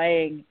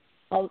dying,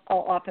 I'll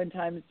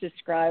oftentimes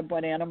describe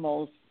what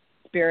animals'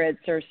 spirits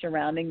are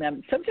surrounding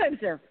them. Sometimes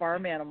they're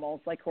farm animals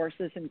like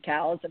horses and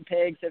cows and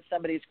pigs. If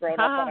somebody's grown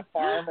up on a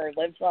farm or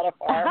lives on a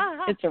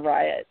farm, it's a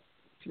riot.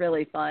 It's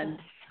really fun.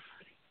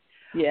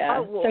 Yeah.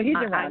 Oh, well, so he's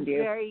around I'm you.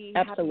 Very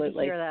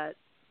absolutely. Happy to hear that.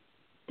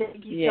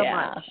 Thank you so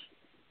much.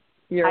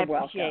 You're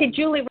welcome. Hey,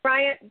 Julie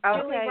Ryan,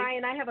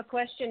 I have a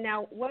question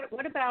now.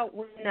 What about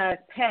when a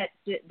pet,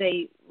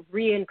 they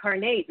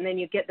reincarnate and then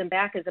you get them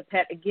back as a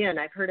pet again?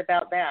 I've heard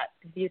about that.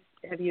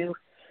 Have you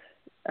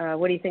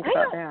What do you think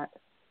about that?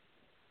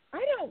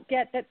 I don't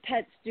get that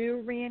pets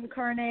do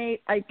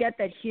reincarnate. I get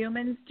that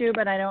humans do,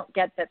 but I don't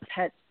get that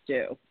pets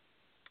do.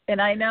 And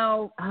I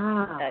know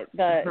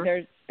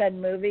there's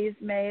been movies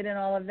made and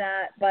all of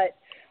that, but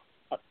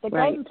the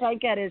guidance I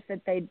get is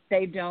that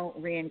they don't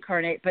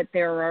reincarnate, but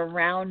they're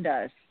around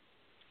us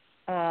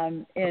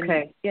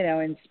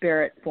in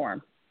spirit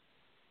form.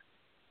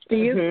 Do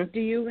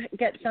you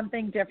get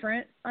something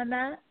different on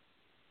that?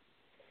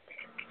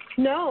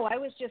 No, I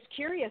was just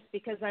curious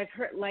because I've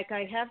heard,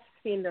 I have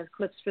seen the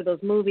clips for those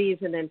movies,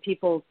 and then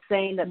people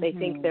saying that they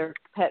think their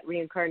pet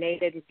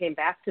reincarnated and came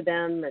back to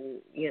them,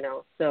 and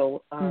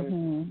so.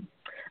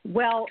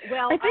 Well,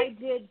 I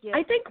did get.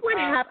 I think what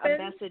happens,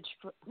 a message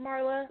for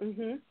Marla.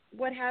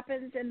 What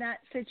happens in that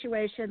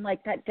situation,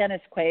 like that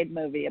Dennis Quaid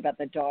movie about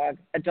the dog,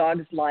 A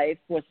Dog's Life,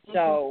 was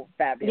so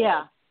fabulous.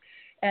 Yeah,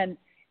 and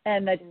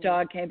the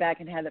dog came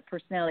back and had the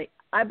personality.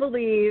 I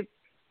believe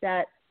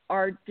that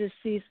our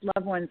deceased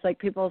loved ones, like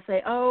people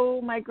say, oh,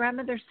 my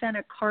grandmother sent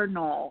a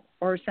cardinal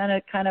or sent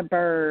a kind of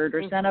bird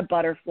or sent a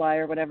butterfly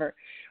or whatever,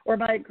 or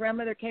my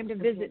grandmother came to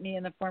visit me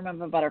in the form of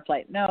a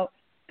butterfly. No,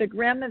 the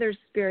grandmother's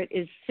spirit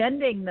is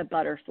sending the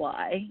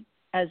butterfly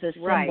as a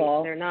symbol. Right,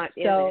 they're not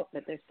in it,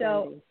 but they're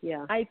sending.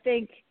 Yeah. I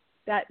think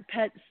that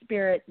pet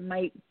spirit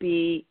might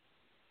be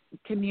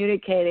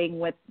communicating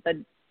with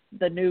the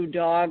new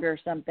dog or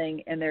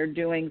something, and they're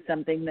doing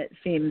something that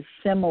seems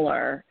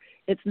similar.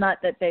 It's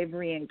not that they've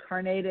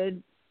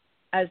reincarnated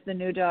as the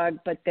new dog,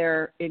 but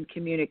they're in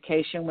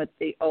communication with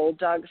the old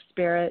dog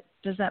spirit.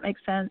 Does that make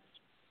sense?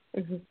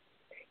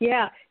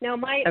 Yeah. Now,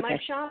 my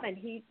shaman,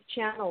 he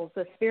channels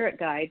a spirit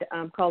guide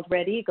called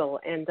Red Eagle,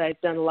 and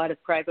I've done a lot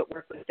of private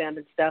work with them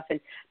and stuff. And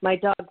my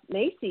dog,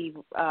 Macy,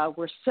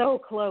 we're so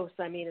close.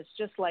 I mean, it's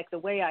just like the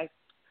way I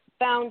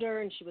found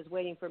her, and she was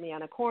waiting for me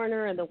on a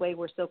corner, and the way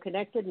we're so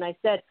connected. And I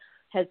said,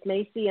 has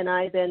Macy and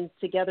I been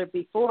together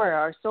before,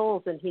 our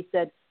souls? And he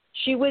said,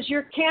 she was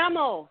your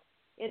camel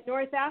in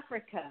North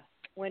Africa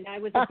when I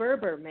was a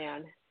Berber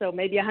man. So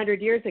maybe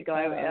 100 years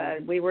ago,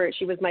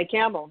 she was my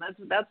camel.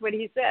 That's what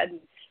he said.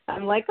 And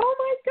I'm like, oh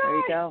my God. There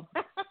you go.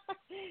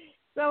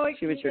 So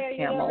she was your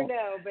camel. You never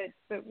know,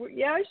 but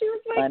yeah, she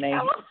was my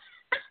camel.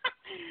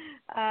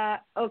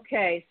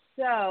 Okay,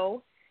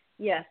 so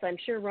yes, I'm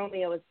sure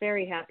Romeo is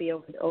very happy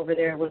over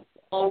there with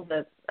all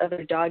the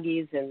other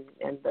doggies and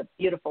the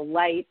beautiful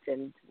light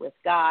and with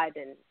God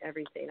and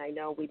everything. I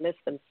know we miss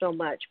them so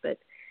much, but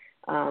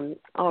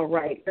all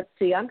right. Let's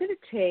see. I'm going to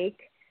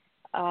take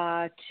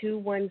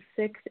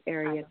 216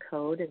 area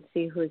code and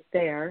see who's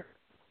there.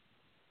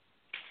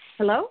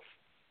 Hello?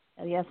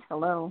 Yes,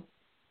 hello.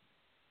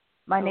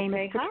 My name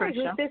is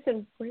Patricia. Hi,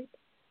 who's this?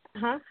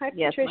 Hi,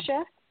 yes,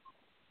 Patricia.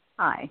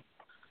 Hi.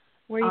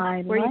 Where are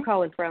you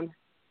calling from?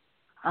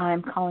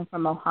 I'm calling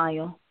from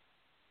Ohio.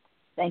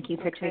 Thank you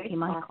for taking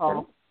my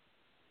call.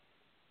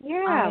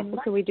 Yeah,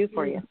 what can we do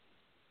for you?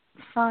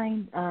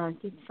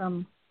 Get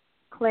some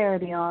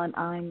clarity on.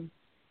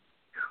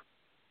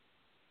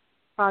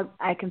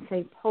 I can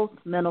say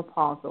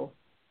postmenopausal.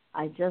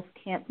 I just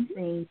can't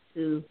seem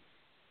to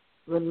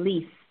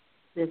release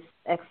this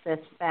excess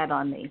fat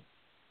on me,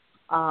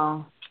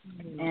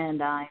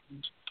 and I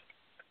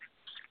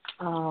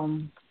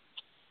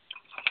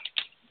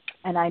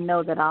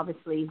know that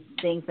obviously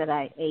things that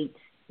I ate,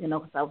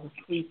 because I was a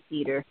sweet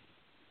eater,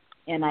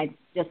 and I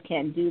just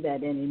can't do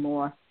that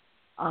anymore.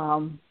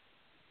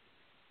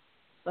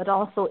 But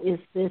also, is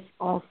this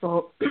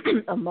also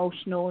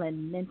emotional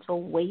and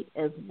mental weight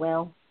as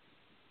well?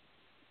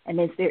 And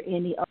is there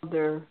any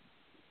other,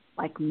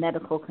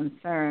 medical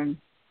concern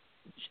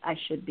which I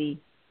should be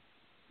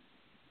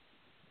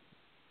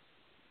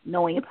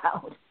knowing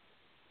about?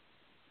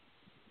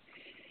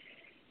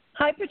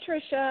 Hi,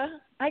 Patricia.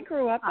 I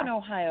grew up in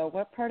Ohio.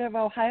 What part of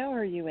Ohio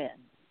are you in?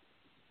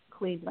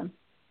 Cleveland.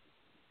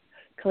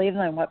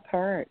 Cleveland, what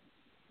part?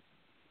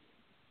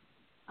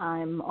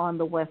 I'm on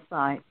the west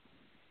side.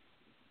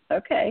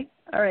 Okay,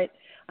 all right.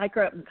 I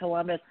grew up in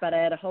Columbus, but I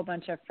had a whole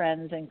bunch of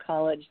friends in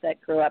college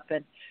that grew up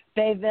in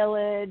Bay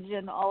Village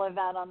and all of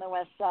that on the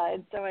west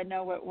side, so I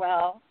know it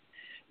well.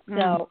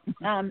 So,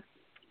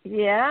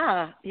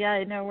 yeah,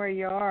 I know where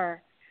you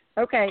are.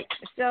 Okay,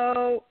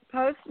 so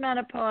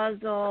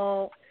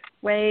postmenopausal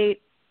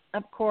weight,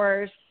 of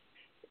course,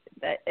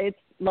 it's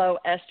low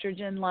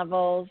estrogen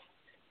levels.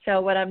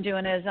 So what I'm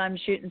doing is I'm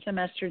shooting some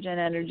estrogen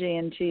energy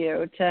into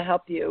you to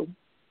help you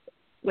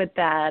with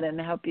that and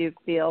help you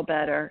feel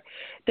better.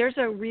 There's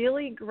a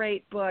really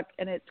great book,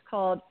 and it's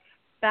called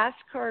Fast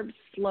Carbs,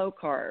 Slow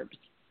Carbs.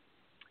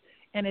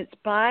 And it's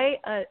by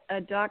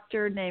a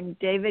doctor named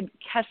David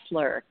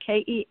Kessler,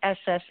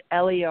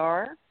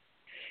 Kessler.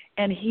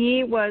 And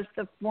he was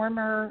the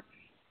former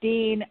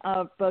dean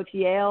of both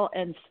Yale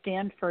and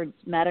Stanford's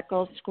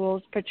medical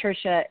schools,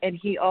 Patricia, and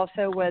he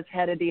also was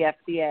head of the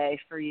FDA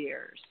for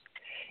years.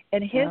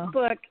 And his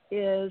book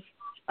is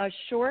a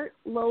short,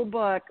 little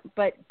book,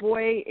 but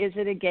boy, is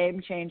it a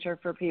game changer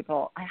for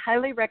people. I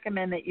highly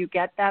recommend that you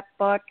get that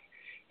book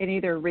and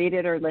either read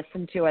it or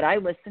listen to it. I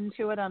listened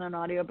to it on an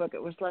audiobook.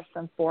 It was less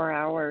than 4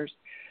 hours.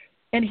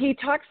 And he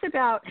talks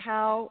about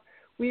how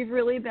we've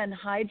really been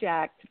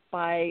hijacked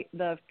by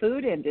the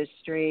food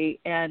industry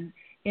and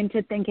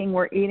into thinking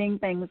we're eating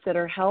things that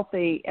are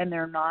healthy, and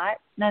they're not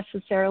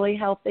necessarily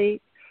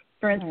healthy.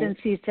 For instance,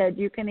 he said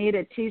you can eat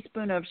a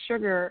teaspoon of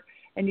sugar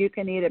and you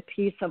can eat a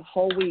piece of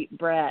whole wheat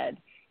bread.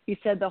 He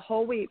said the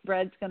whole wheat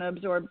bread's going to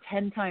absorb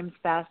 10 times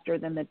faster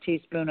than the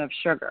teaspoon of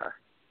sugar.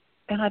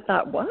 And I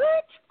thought, what?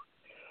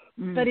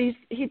 But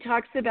he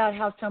talks about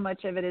how so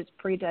much of it is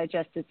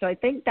pre-digested. So I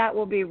think that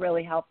will be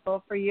really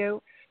helpful for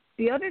you.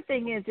 The other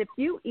thing is, if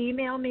you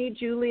email me,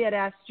 Julie at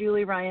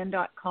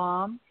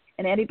AskJulieRyan.com,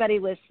 and anybody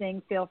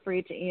listening, feel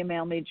free to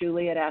email me,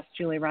 Julie at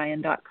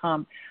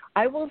AskJulieRyan.com.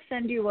 I will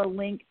send you a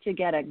link to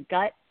get a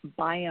gut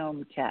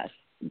biome test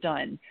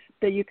done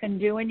that you can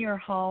do in your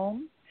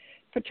home,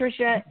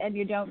 Patricia, and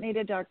you don't need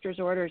a doctor's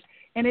orders.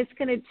 And it's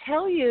going to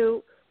tell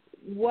you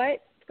what's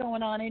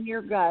going on in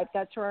your gut.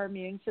 That's where our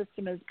immune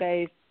system is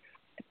based.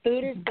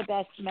 Food is the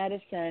best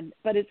medicine,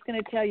 but it's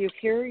going to tell you,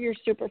 here are your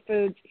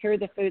superfoods, here are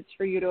the foods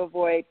for you to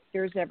avoid,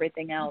 here's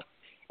everything else.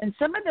 And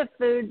some of the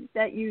foods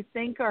that you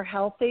think are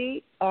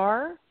healthy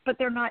are, but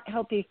they're not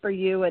healthy for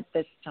you at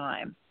this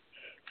time.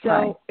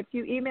 So if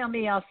you email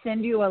me, I'll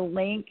send you a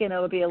link, and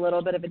it'll be a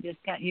little bit of a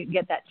discount. You can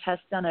get that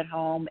test done at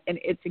home, and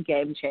it's a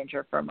game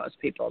changer for most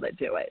people that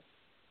do it.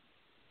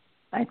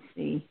 I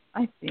see.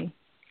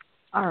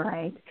 All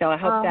right. So I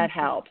hope that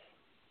helps.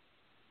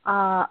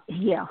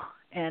 Yeah,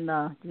 and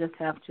just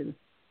have to,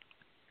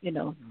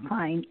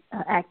 find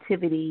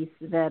activities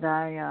that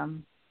I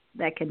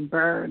that can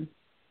burn,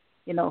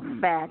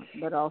 fat,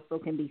 but also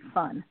can be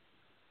fun.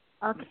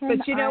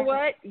 But you know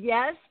what?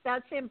 Yes,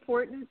 that's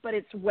important, but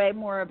it's way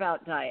more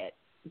about diet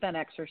than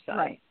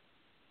exercise.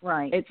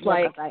 Right. It's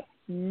like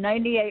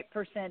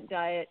 98%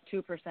 diet,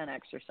 2%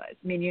 exercise.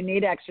 I mean, you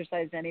need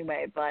exercise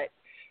anyway, but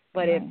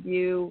if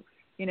you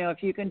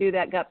can do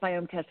that gut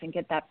biome test and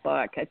get that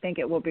book, I think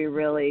it will be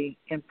really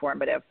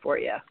informative for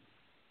you.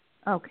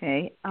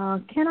 Okay.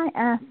 Can I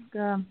ask,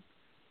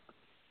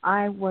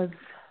 I was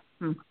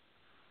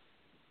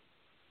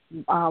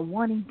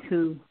wanting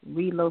to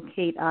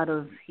relocate out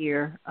of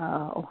here,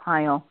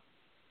 Ohio.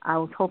 I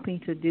was hoping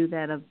to do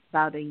that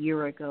about a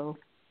year ago,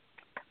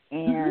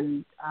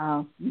 and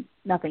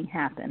nothing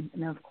happened.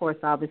 And, of course,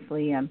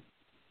 obviously, I'm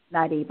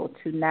not able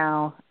to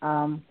now.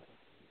 I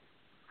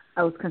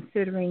was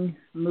considering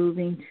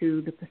moving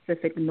to the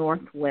Pacific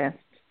Northwest,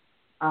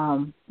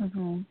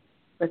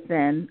 but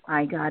then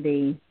I got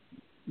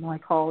I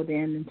called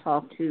in and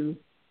talked to,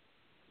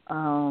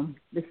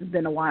 this has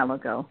been a while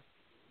ago,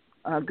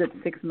 a good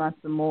 6 months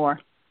or more,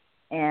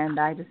 and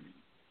I just,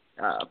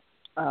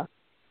 a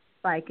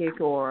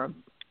psychic or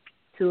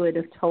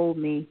intuitive told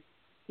me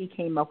he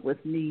came up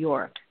with New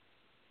York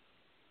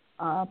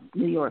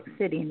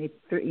City, and it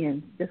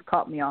just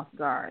caught me off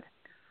guard.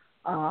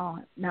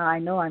 Now I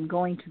know I'm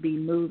going to be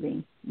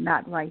moving,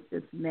 not right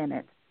this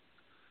minute.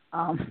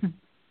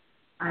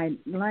 I'd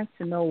like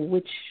to know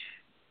which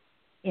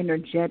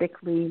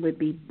energetically would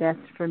be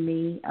best for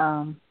me.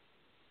 I'm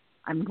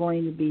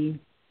going to be,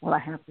 I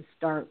have to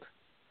start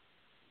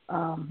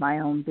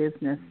my own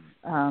business,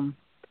 and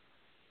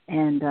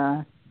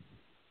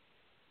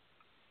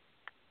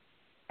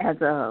as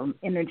an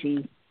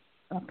energy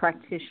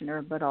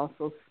practitioner, but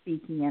also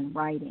speaking and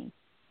writing.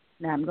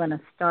 Now I'm going to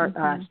start.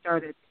 I'm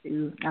starting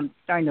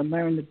to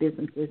learn the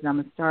businesses. I'm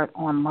going to start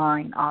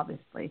online,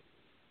 obviously.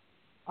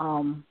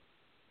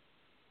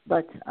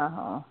 But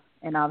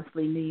and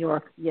obviously New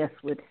York, yes,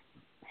 would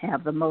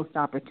have the most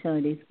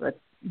opportunities, but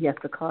yes,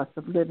 the cost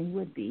of living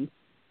would be.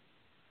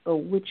 So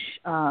which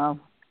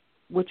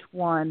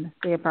one,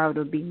 say if I were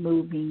to be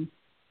moving,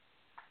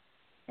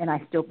 and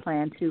I still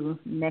plan to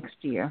next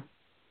year,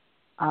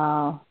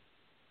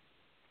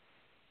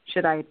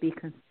 should I be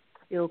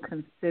still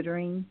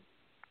considering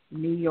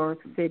New York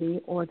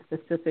City or the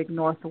Pacific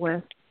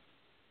Northwest?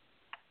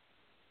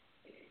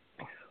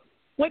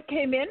 What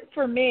came in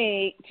for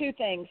me, two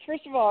things.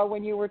 First of all,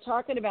 when you were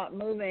talking about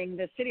moving,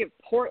 the city of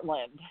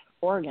Portland,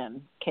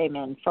 Oregon, came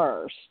in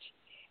first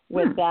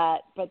with that.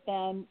 But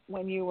then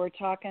when you were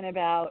talking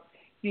about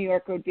New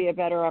York would be a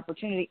better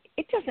opportunity,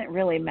 it doesn't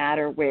really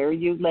matter where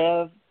you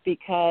live,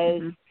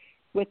 because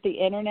with the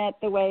internet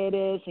the way it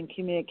is and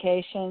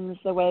communications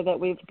the way that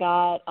we've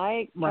got,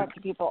 I talk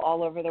to people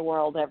all over the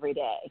world every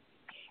day.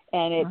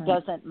 And it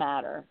doesn't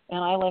matter. And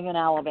I live in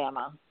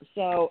Alabama.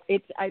 So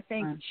I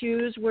think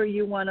choose where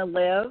you want to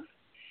live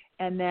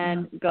and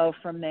then go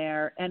from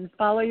there and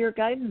follow your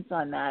guidance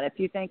on that. If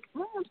you think,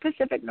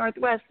 Pacific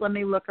Northwest, let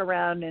me look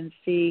around and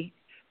see.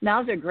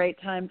 Now's a great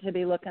time to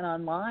be looking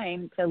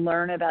online to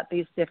learn about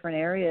these different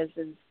areas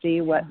and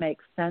see what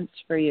makes sense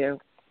for you.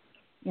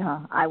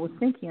 Yeah, I was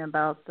thinking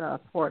about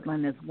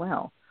Portland as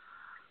well.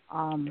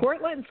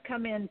 Portland's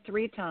come in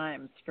 3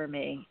 times for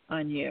me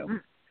on you.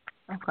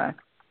 Okay.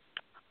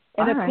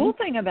 And the cool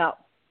thing about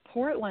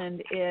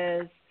Portland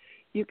is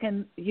you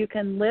can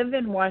live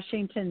in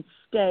Washington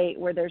State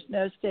where there's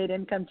no state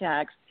income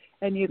tax,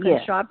 and you can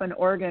shop in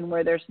Oregon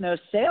where there's no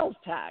sales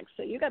tax.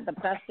 So you got the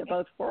best of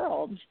both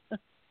worlds.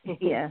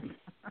 Yes.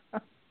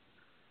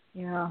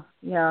 Yeah.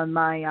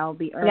 I'll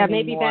be earning. Yeah,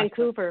 maybe more.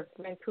 Vancouver.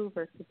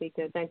 Vancouver could be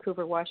good.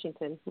 Vancouver,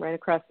 Washington, right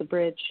across the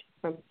bridge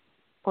from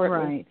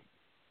Portland.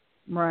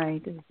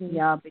 Right. Mm-hmm.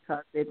 Yeah,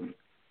 because it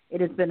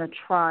has been a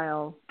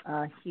trial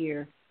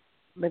here,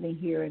 living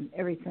here, and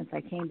ever since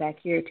I came back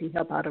here to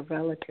help out a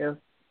relative,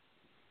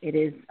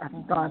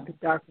 I've gone through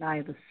dark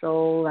night of the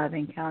soul. I've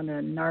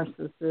encountered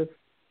narcissists,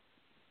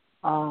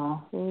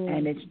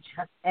 and it's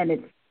just and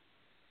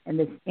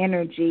this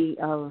energy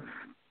of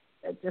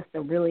just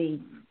a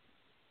really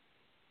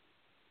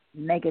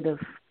negative,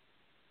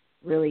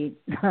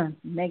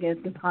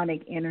 negative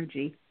demonic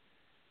energy.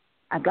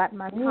 I got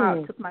my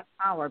power, took my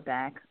power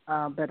back,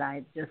 but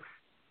I just,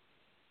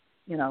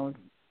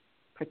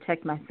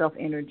 protect myself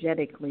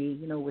energetically,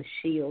 with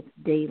shields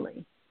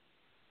daily.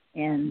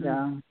 And,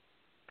 and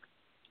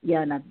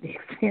the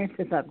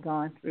experiences I've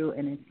gone through,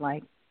 and it's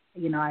like,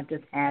 I've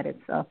just had it.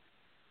 So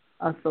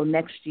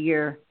next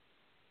year,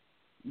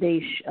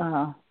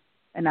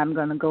 and I'm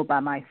going to go by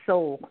my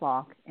soul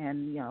clock,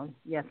 and,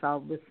 yes,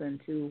 I'll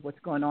listen to what's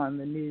going on in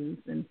the news,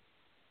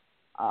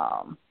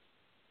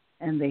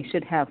 and they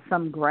should have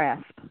some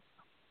grasp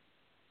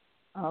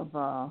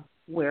of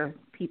where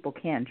people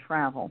can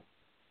travel.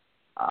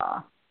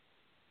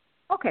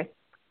 Okay.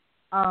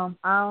 I'll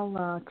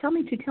tell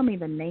me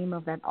the name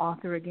of that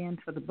author again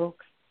for the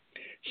books.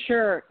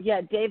 Sure.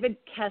 Yeah, David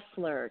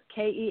Kessler,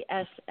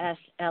 Kessler,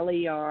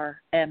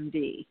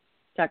 MD,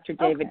 Dr.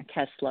 David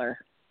Kessler.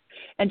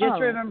 And just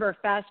remember,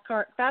 fast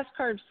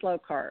carbs, slow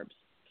carbs,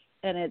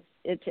 and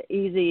it's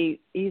an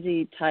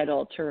easy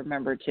title to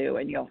remember too,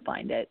 and you'll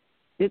find it.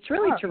 It's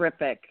really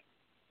terrific.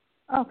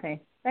 Okay,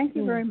 thank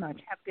you very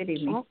much. Have a good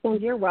evening. Awesome.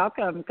 You're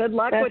welcome. Good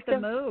luck with the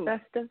move.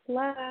 Best of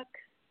luck.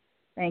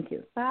 Thank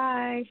you.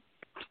 Bye.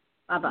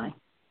 Bye.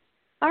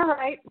 All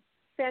right,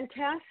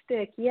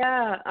 fantastic.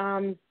 Yeah.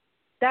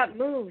 That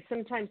move,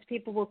 sometimes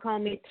people will call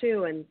me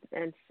too and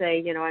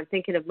say, I'm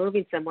thinking of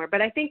moving somewhere.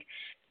 But I think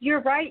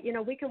you're right.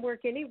 We can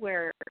work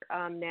anywhere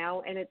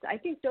now. And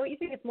don't you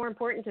think it's more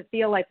important to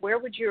feel like, where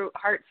would your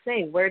heart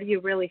sing? Where do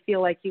you really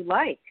feel like you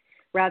like,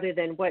 rather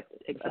than what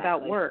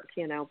about work,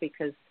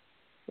 because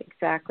we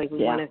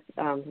want to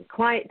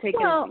take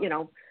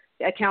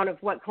account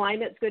of what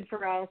climate's good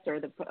for us,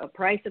 or the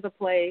price of a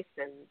place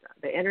and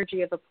the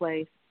energy of a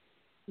place.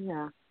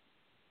 Yeah.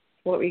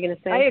 What were you going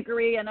to say? I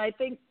agree. And I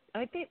think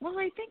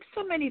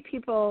so many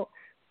people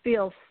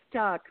feel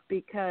stuck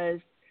because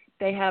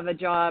they have a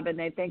job and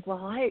they think,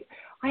 well, I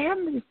have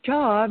this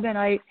job and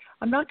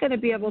I'm not going to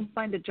be able to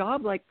find a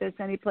job like this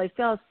anyplace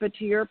else. But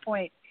to your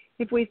point,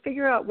 if we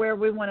figure out where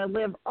we want to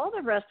live, all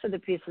the rest of the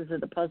pieces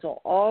of the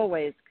puzzle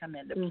always come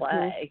into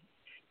play.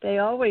 They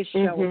always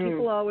show up.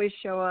 People always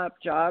show up.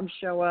 Jobs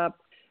show up.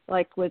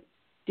 Like with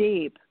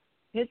Deep,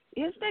 his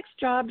next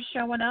job's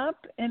showing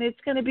up, and it's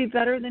going to be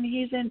better than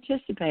he's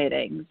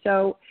anticipating.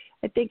 So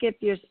I think if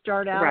you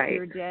start out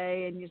your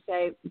day and you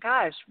say,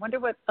 gosh, wonder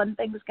what fun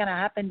thing's going to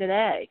happen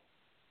today,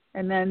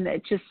 and then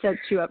it just sets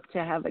you up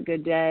to have a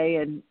good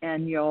day,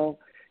 and you'll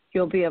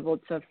be able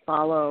to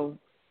follow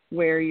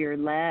where you're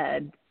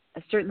led.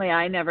 Certainly,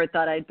 I never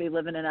thought I'd be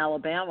living in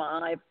Alabama.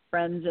 I have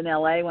friends in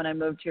L.A. when I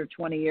moved here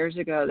 20 years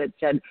ago that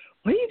said,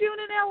 what are you doing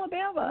in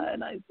Alabama?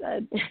 And I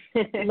said,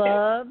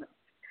 love.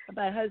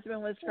 My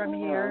husband was from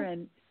here.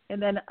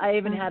 And then I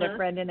even had a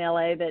friend in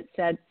L.A. that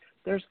said,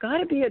 there's got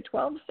to be a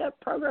 12-step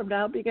program to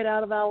help you get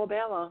out of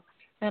Alabama.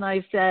 And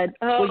I said,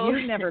 well,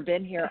 you've never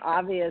been here,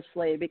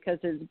 obviously, because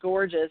it's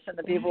gorgeous and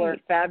the people are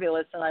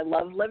fabulous, and I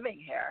love living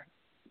here.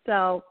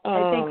 So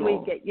I think we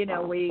get,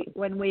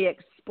 when we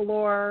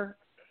explore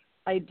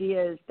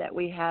ideas that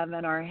we have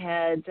in our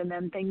heads, and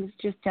then things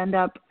just end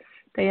up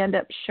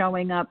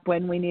showing up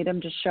when we need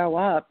them to show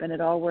up, and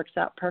it all works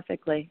out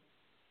perfectly.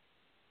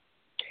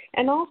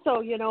 And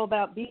also,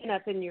 about being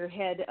up in your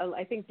head,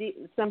 I think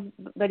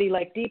somebody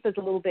like Deep is a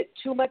little bit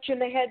too much in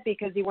the head,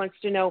 because he wants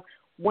to know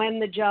when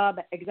the job,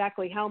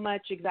 exactly how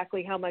much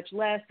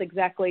less,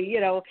 exactly,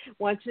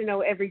 wants to know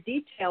every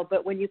detail.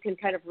 But when you can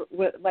kind of,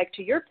 like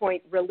to your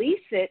point,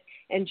 release it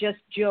and just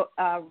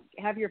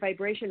have your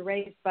vibration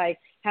raised by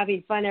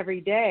having fun every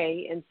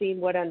day and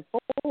seeing what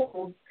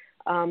unfolds,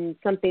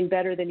 something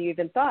better than you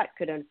even thought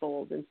could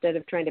unfold, instead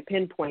of trying to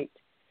pinpoint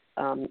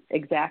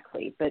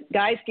exactly. But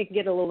guys can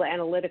get a little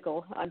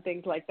analytical on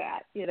things like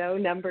that,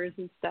 numbers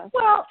and stuff.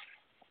 Well,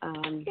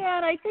 and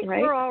I think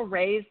we're all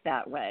raised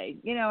that way.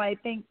 I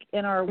think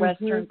in our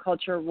Western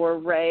culture, we're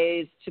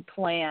raised to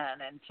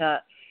plan and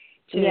to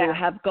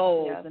have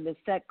goals and to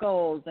set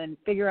goals and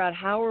figure out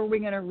how are we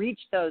going to reach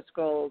those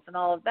goals and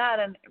all of that.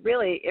 And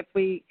really, if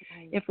we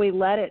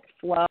let it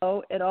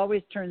flow, it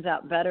always turns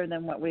out better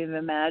than what we've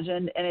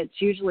imagined, and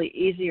it's usually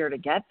easier to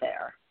get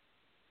there.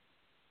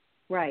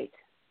 Right.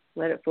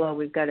 Let it flow.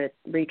 We've got to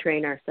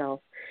retrain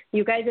ourselves.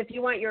 You guys, if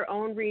you want your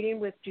own reading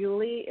with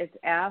Julie, it's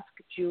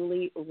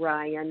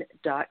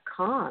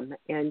askjulieryan.com,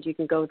 and you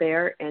can go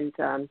there, and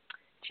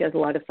she has a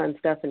lot of fun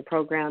stuff and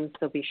programs,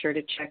 so be sure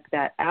to check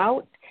that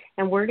out.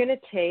 And we're going to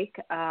take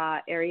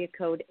area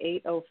code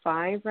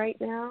 805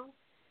 right now.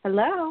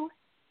 Hello.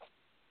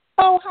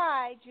 Oh,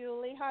 hi,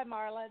 Julie. Hi,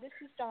 Marla. This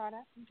is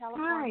Donna from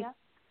California.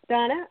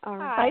 Donna?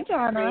 Hi,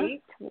 Donna.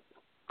 Great.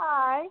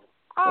 Hi.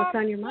 What's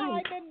on your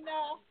mind? I've been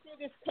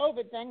through this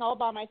COVID thing all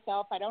by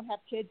myself. I don't have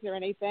kids or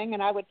anything,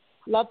 and I would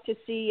love to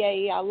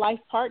see a life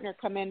partner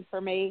come in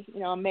for me,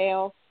 a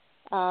male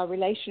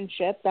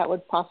relationship that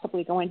would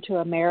possibly go into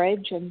a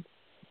marriage and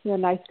a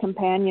nice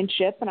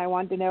companionship. And I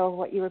wanted to know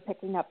what you were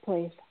picking up,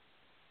 please.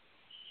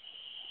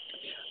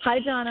 Hi,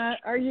 Donna.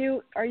 Are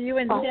you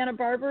in Santa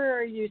Barbara or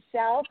are you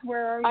south?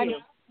 Where are you?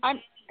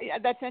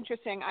 That's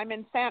interesting.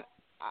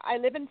 I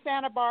live in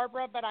Santa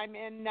Barbara, but I'm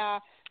in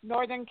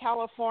Northern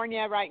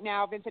California right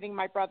now visiting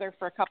my brother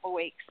for a couple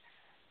weeks.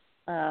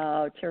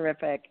 Oh,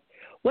 terrific.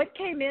 What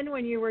came in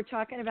when you were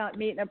talking about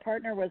meeting a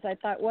partner was I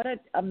thought, what an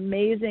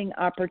amazing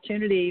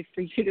opportunity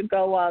for you to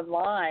go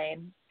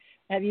online.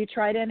 Have you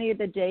tried any of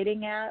the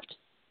dating apps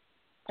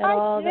at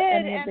all?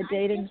 Any of the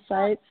dating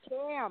sites?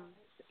 Scams.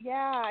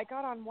 Yeah, I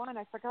got on one.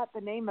 I forgot the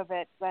name of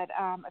it, but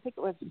I think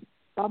it was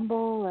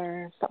Bumble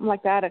or something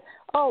like that. It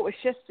was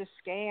just a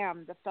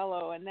scam, the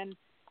fellow. And then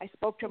I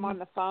spoke to him on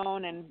the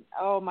phone, and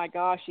oh my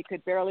gosh, he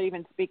could barely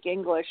even speak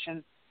English,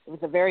 and it was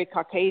a very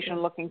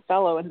Caucasian-looking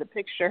fellow in the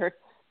picture.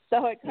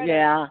 So it kind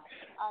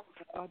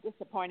of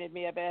disappointed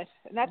me a bit,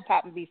 and that's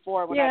happened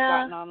before when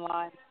I've gotten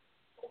online.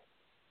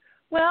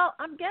 Well,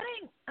 I'm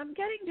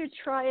getting to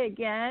try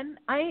again.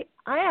 I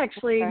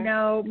actually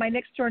know my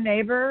next door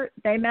neighbor.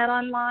 They met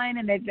online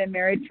and they've been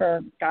married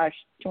for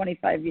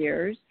 25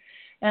 years.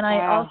 And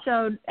I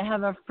also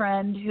have a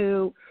friend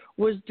who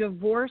was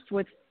divorced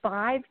with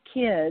 5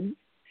 kids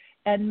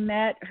and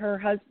met her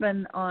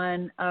husband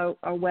on a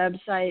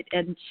website,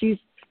 and she's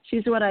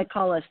what I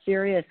call a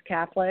serious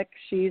Catholic.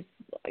 She's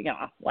like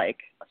a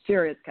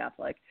serious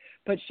Catholic,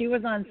 but she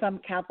was on some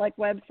Catholic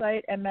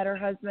website and met her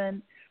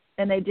husband.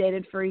 And they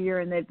dated for a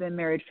year, and they've been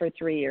married for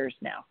 3 years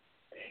now.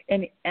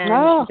 And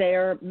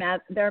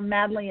they're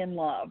madly in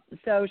love.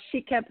 So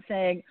she kept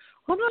saying,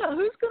 "Who's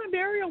going to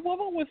marry a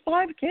woman with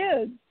 5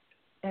 kids?"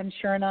 And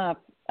sure enough,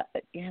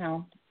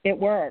 it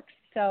works.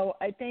 So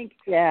I think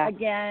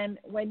again,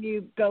 when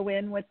you go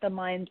in with the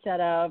mindset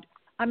of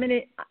I'm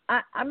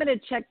gonna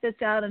check this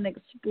out and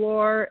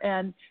explore,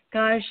 and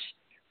gosh,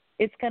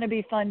 it's going to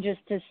be fun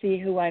just to see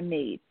who I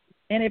meet.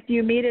 And if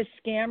you meet a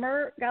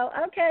scammer, go,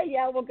 okay,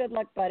 well, good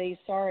luck, buddy.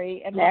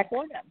 Sorry. And next.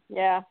 Report him.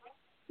 Yeah.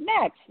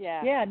 Next.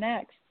 Yeah. Yeah,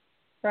 next.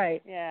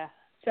 Right. Yeah.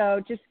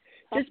 So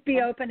just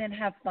be open and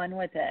have fun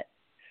with it.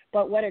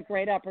 But what a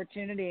great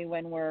opportunity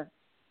when we're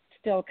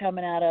still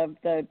coming out of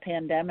the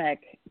pandemic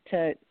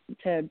to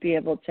be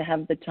able to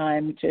have the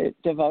time to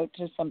devote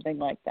to something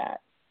like that.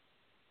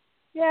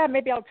 Yeah,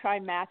 maybe I'll try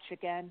Match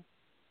again.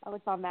 I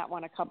was on that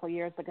one a couple of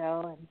years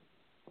ago, and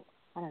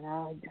I don't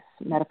know, I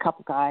just met a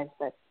couple guys,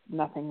 but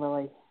nothing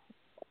really,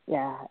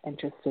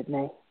 interested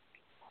me.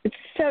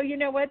 So you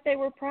know what? They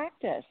were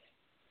practice.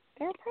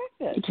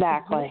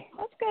 Exactly.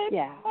 That's good.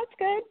 Yeah. That's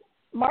good.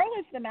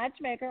 Marla's the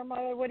matchmaker.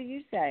 Marla, what do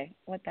you say?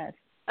 What does?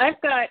 I've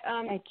got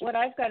what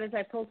I've got is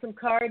I pulled some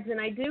cards,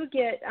 and I do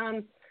get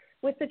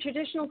with the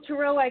traditional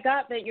tarot, I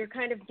got that you're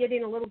kind of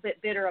getting a little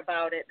bit bitter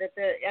about it, that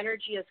the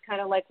energy is kind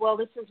of like, well,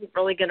 this isn't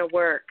really going to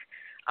work.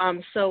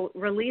 So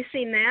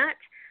releasing that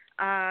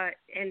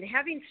and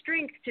having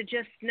strength to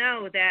just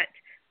know that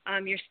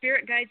your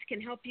spirit guides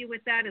can help you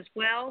with that as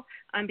well,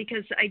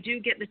 because I do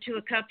get the 2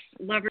 of Cups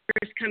lovers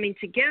coming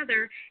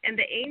together, and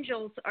the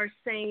angels are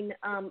saying,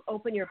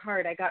 open your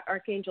heart. I got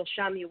Archangel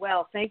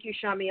Shamiel. Thank you,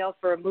 Shamiel,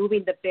 for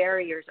removing the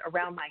barriers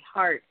around my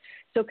heart.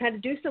 So kind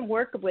of do some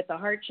work with the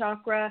heart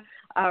chakra,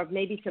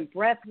 maybe some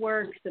breath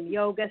work, some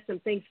yoga, some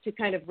things to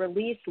kind of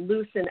release,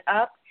 loosen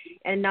up,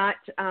 and not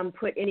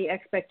put any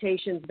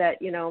expectations that,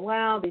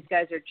 wow, these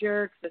guys are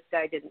jerks. This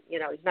guy didn't,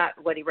 he's not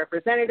what he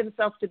represented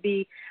himself to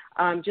be.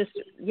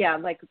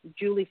 Like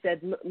Julie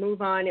said,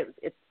 move on.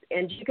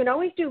 And you can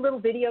always do little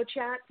video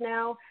chats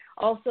now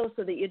also,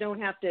 so that you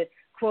don't have to,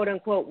 quote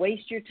unquote,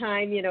 waste your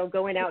time,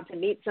 going out to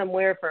meet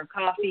somewhere for a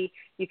coffee.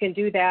 You can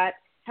do that.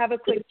 Have a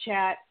quick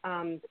chat.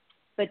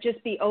 But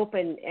just be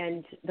open,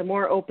 and the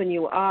more open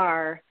you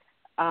are,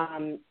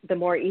 the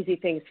more easy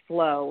things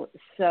flow.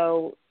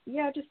 So,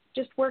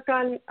 just work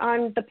on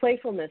the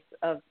playfulness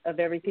of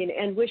everything,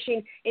 and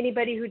wishing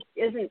anybody who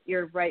isn't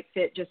your right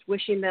fit, just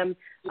wishing them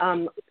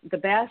the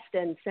best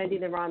and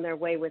sending them on their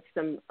way with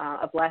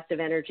a blast of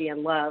energy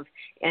and love,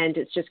 and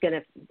it's just going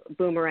to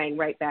boomerang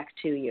right back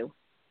to you.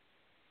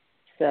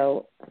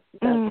 So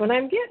that's what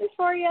I'm getting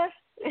for you.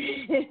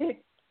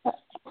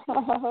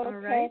 All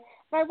right.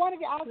 I wanted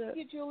to ask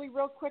you, Julie,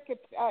 real quick, if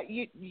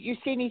you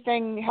see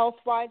anything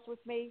health-wise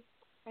with me.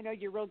 I know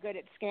you're real good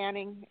at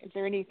scanning. Is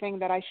there anything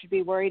that I should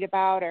be worried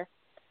about? Or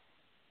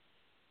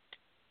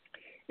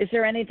is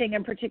there anything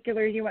in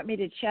particular you want me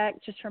to check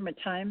just from a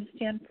time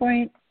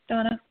standpoint,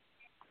 Donna?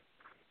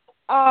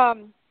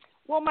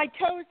 Well, my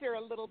toes are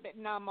a little bit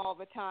numb all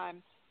the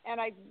time. And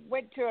I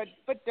went to a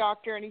foot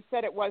doctor, and he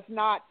said it was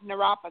not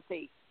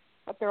neuropathy.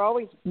 But they're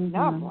always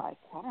numb. Like,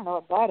 I don't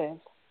know what that is.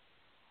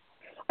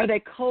 Are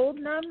they cold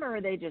numb, or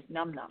are they just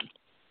numb?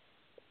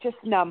 Just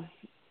numb.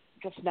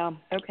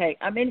 Okay.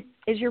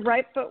 Is your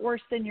right foot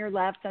worse than your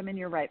left? I'm in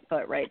your right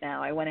foot right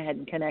now. I went ahead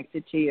and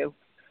connected to you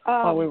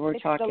while we were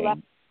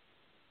talking.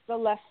 the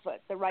left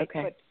foot, the right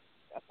Okay. foot.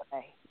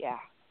 Okay. Yeah.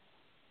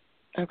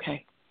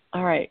 Okay.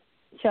 All right.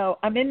 So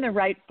I'm in the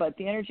right foot.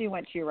 The energy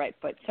went to your right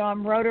foot. So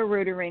I'm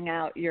roto-rootering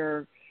out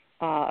your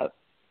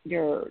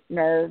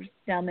nerves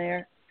down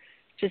there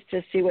just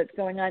to see what's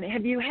going on.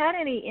 Have you had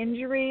any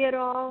injury at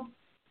all?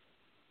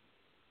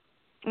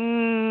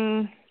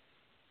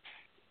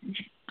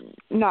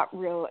 Not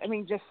real. I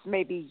mean, just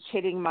maybe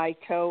hitting my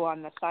toe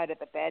on the side of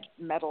the bed,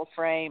 metal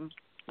frame,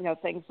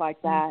 things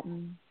like that.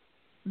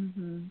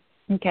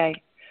 Okay.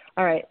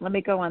 All right. Let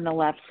me go on the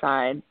left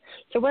side.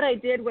 So what I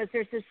did was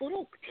there's this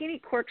little teeny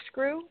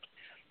corkscrew.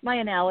 My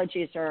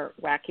analogies are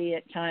wacky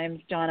at times,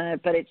 Donna,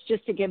 but it's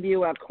just to give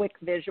you a quick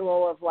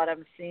visual of what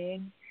I'm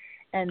seeing.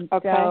 And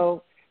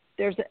so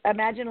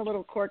imagine a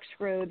little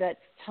corkscrew that's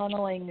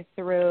tunneling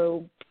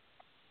through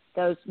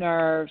those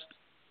nerves,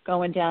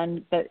 going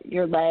down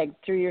your leg,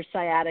 through your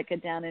sciatica,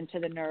 down into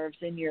the nerves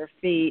in your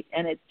feet.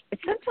 And it's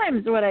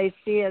sometimes what I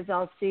see is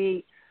I'll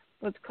see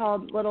what's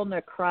called little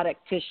necrotic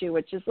tissue,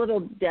 which is little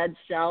dead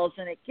cells,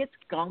 and it gets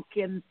gunk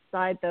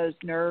inside those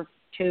nerve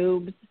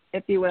tubes,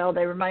 if you will.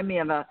 They remind me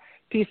of a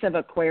piece of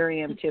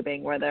aquarium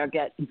tubing where they'll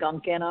get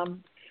gunk in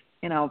them,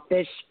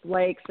 fish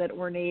flakes that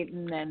weren't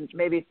eaten and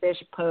maybe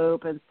fish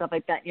poop and stuff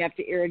like that. You have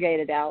to irrigate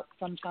it out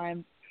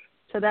sometimes.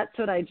 So that's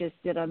what I just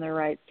did on the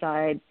right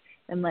side.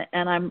 And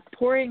I'm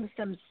pouring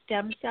some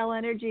stem cell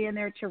energy in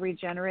there to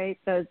regenerate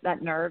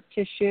that nerve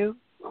tissue.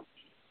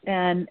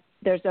 And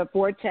there's a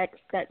vortex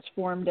that's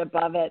formed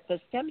above it. The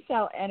stem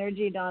cell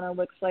energy, Donna,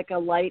 looks like a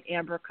light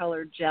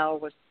amber-colored gel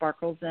with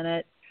sparkles in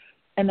it.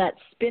 And that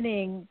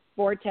spinning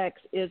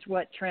vortex is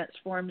what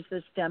transforms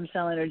the stem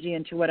cell energy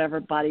into whatever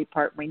body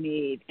part we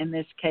need. In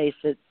this case,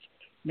 it's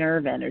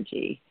nerve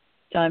energy.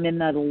 So I'm in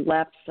the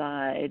left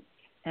side,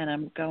 and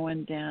I'm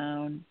going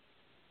down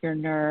your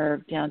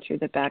nerve, down through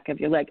the back of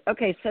your leg.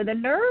 Okay, so the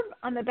nerve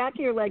on the back of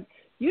your leg,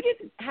 you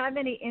didn't have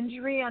any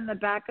injury on the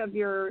back of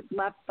your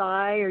left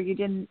thigh, or you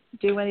didn't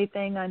do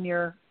anything on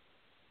your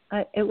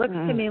it looks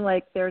to me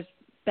like there's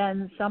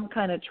been some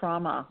kind of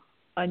trauma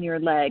on your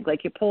leg,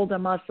 like you pulled a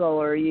muscle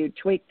or you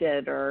tweaked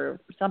it or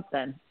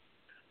something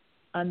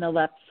on the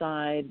left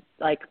side,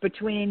 like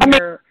between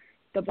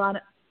the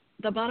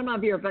bottom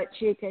of your butt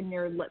cheek and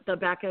the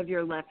back of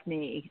your left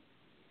knee.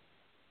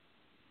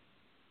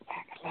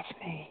 Back of left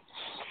knee.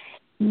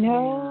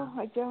 No,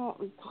 I don't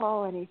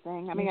recall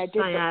anything. I mean, I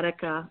did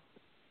sciatica.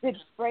 Did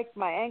break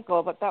my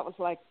ankle, but that was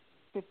like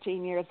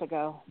 15 years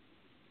ago.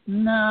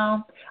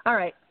 No. All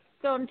right.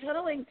 So I'm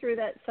tunneling through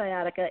that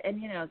sciatica,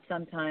 and,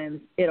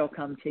 sometimes it'll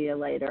come to you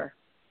later.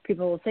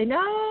 People will say, no,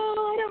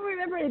 I don't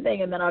remember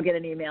anything, and then I'll get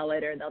an email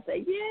later, and they'll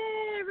say,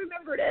 yeah, I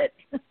remembered it.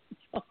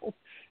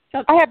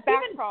 so I have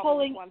back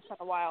problems once in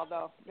a while,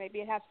 though. Maybe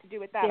it has to do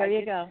with that. There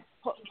you go.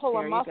 Pull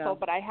a muscle,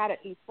 but I had it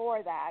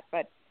before that.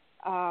 But,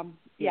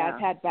 I've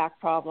had back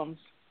problems.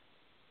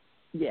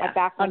 Yeah. My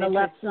back went on the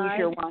left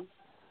side? One.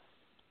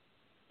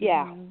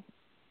 Yeah.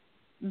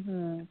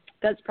 Mm-hmm.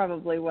 That's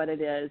probably what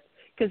it is,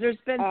 because there's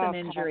been some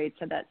injury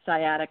to that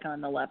sciatica on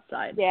the left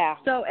side. Yeah.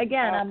 So,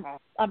 again,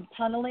 I'm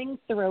tunneling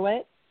through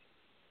it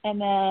and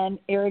then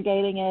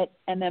irrigating it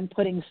and then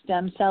putting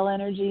stem cell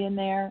energy in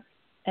there,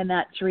 and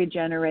that's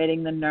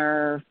regenerating the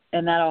nerve,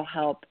 and that'll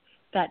help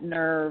that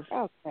nerve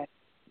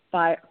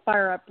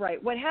fire up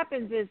right. What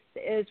happens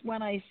is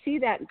when I see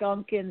that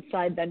gunk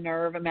inside the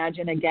nerve,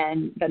 imagine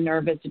again the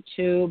nerve is a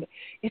tube.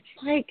 It's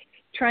like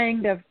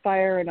trying to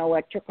fire an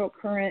electrical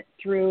current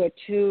through a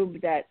tube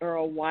or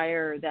a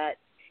wire that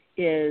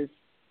is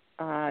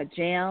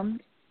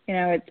jammed,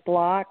 it's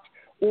blocked.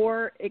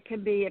 Or it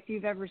can be, if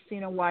you've ever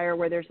seen a wire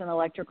where there's an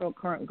electrical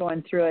current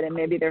going through it and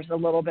maybe there's a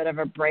little bit of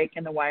a break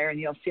in the wire and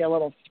you'll see a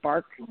little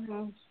spark.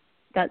 Mm-hmm.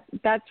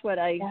 That's what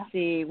I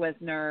see with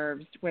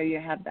nerves, where you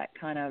have that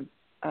kind of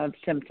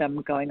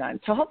symptom going on.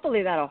 So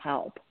hopefully that'll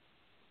help.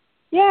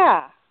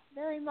 Yeah,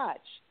 very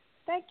much.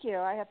 Thank you.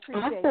 I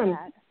appreciate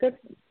that. Good.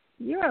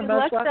 You are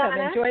most welcome.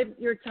 Enjoy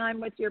your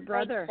time with your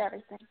brother.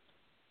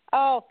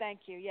 Oh, thank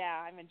you.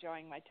 Yeah, I'm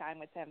enjoying my time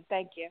with him.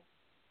 Thank you.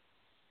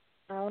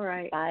 All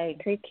right. Bye.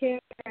 Take care.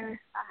 Bye.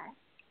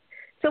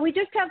 So we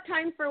just have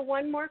time for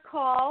one more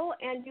call.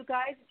 And you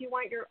guys, if you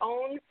want your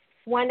own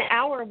 1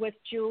 hour with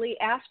Julie,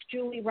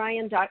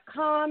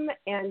 askjulieryan.com.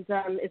 And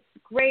it's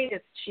great.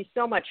 She's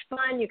so much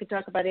fun. You can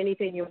talk about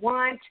anything you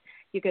want.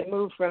 You can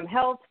move from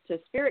health to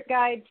spirit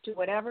guides to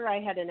whatever. I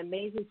had an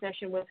amazing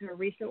session with her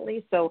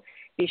recently, so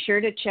be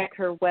sure to check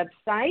her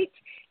website.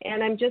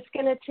 And I'm just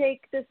going to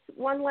take this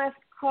one last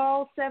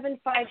call,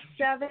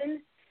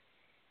 757.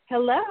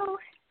 Hello.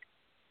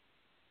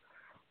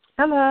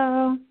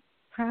 Hello.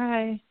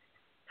 Hi.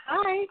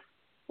 Hi.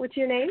 What's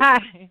your name?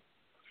 Hi.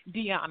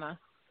 Deanna.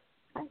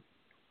 Hi.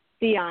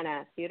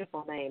 Deanna.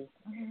 Beautiful name.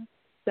 Mm-hmm.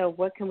 So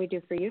what can we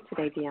do for you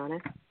today,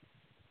 Deanna?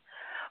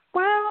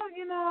 Well,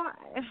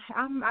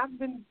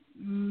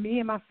 me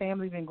and my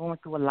family been going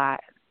through a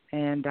lot,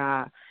 and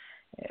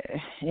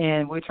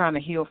we're trying to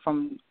heal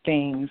from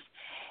things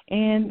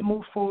and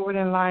move forward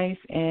in life.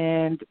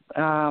 And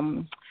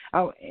am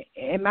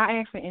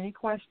I asking any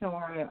question,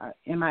 or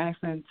am I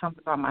asking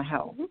something about my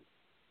health?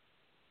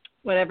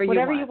 Whatever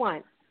you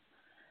want.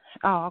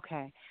 Oh,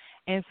 okay.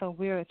 And so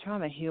we're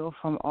trying to heal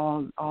from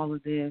all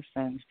of this,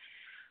 and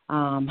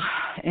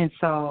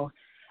so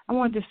I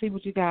wanted to see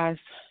what you guys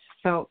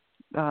felt,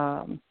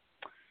 that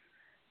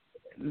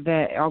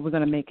are we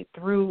going to make it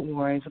through,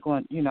 or is it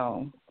going,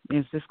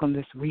 is this going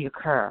to just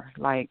reoccur?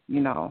 Like,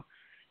 we're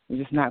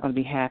just not going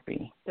to be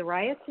happy. The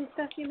riots and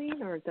stuff, you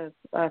mean, or the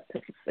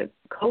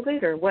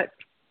COVID, or what?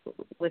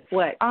 With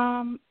what?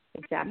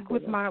 Exactly.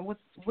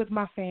 With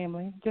my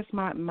family, just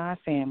my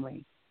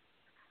family.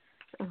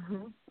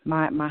 Uh-huh.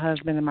 My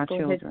husband and my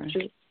children.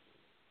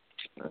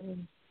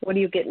 What are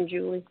you getting,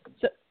 Julie?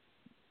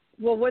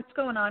 Well, what's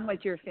going on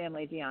with your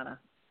family, Deanna?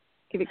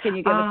 Can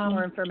you give us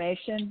more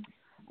information?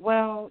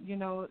 Well,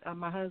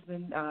 my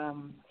husband,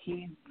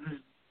 he was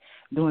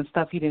doing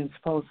stuff he didn't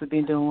supposed to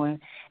be doing,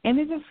 and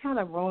it just kind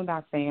of ruined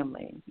our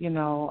family. It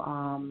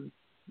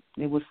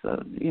was,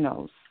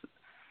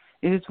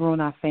 it just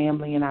ruined our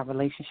family and our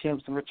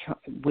relationships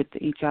with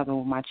each other,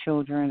 with my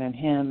children and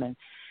him, and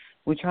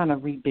we're trying to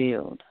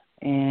rebuild.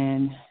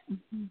 And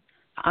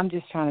I'm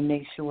just trying to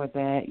make sure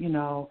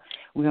that,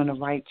 we're on the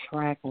right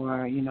track,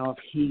 or, if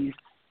he's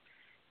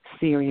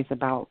serious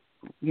about,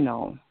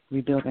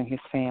 rebuilding his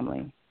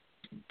family.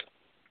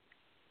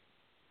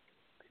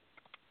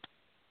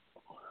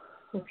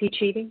 Was he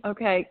cheating?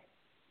 Okay.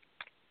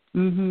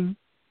 Mhm.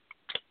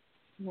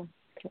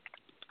 Okay.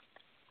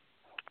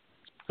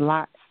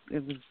 Lots.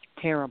 It was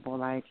terrible.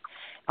 Like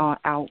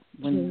out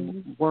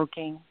when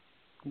working,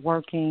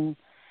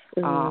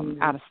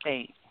 out of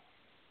state.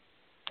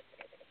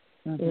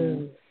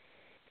 Mm-hmm.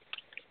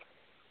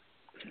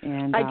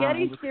 And I get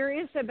he's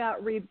serious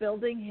about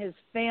rebuilding his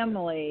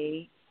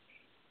family.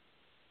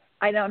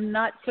 I'm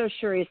not so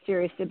sure he's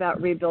serious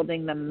about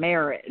rebuilding the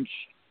marriage,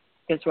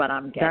 is what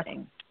I'm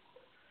getting.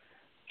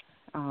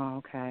 Oh,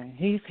 okay.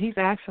 He's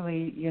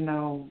actually,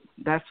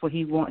 that's what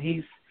he wants.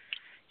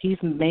 He's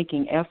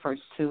making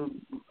efforts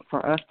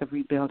for us to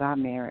rebuild our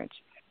marriage.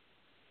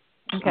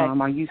 Okay.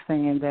 Are you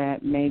saying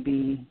that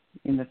maybe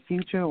in the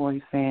future, or are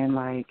you saying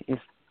like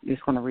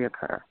it's going to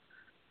reoccur?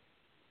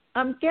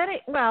 I'm getting,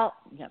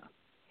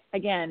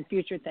 again,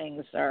 future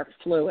things are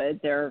fluid.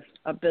 There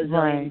are a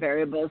bazillion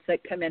variables that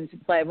come into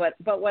play.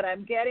 But what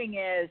I'm getting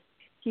is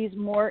he's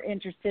more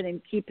interested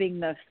in keeping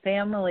the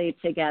family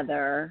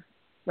together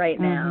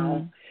right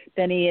now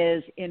than he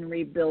is in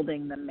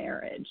rebuilding the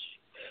marriage.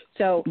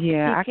 So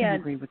I can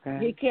agree with that.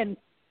 He can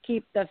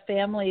keep the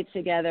family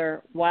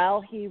together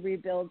while he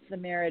rebuilds the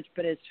marriage,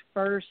 but his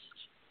first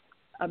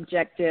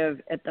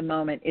objective at the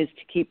moment is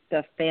to keep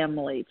the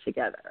family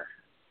together.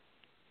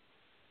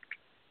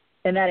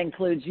 And that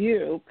includes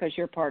you, because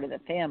you're part of the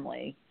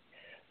family.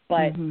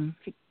 But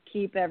to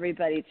keep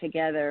everybody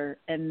together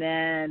and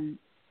then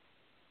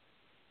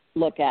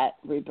look at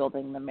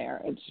rebuilding the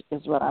marriage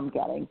is what I'm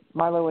getting.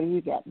 Marla, what are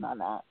you getting on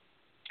that?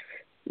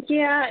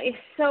 Yeah,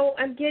 so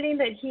I'm getting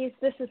that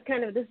this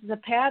is a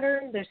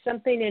pattern. There's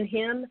something in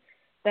him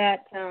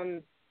that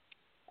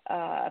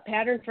a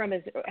pattern from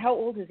how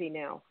old is he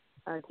now,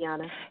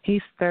 Deanna?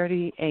 He's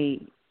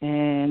 38,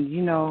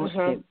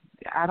 and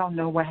I don't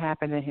know what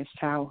happened in his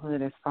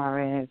childhood as far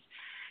as,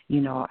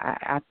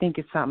 I think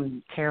it's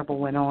something terrible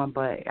went on,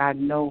 but I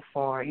know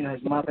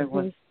his mother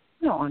was,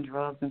 on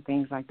drugs and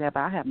things like that,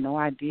 but I have no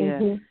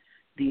idea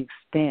the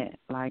extent.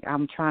 Like,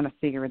 I'm trying to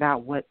figure it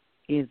out. What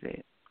is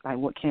it? Like,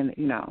 what can,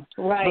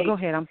 Right. But go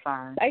ahead. I'm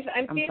sorry.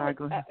 I'm feeling, sorry.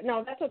 Go ahead.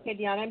 No, that's okay,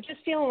 Deanna. I'm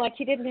just feeling like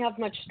he didn't have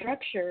much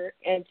structure,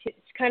 and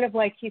it's kind of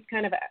like he's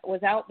kind of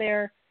was out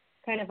there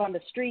kind of on the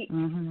street,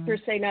 per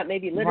se, not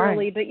maybe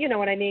literally, but you know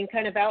what I mean,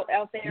 kind of out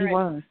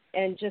there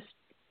and just,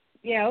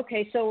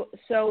 okay.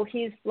 So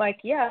he's like,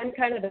 I'm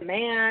kind of the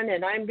man,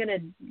 and I'm going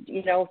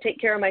to, take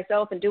care of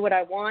myself and do what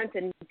I want.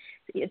 And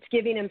it's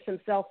giving him some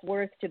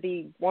self-worth to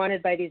be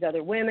wanted by these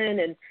other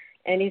women.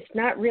 And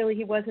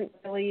he wasn't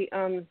really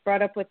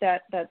brought up with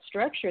that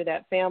structure,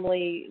 that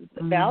family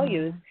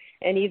values.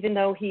 And even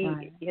though he's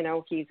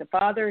a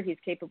father, he's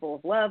capable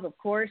of love, of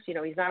course,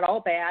 he's not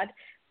all bad,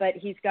 but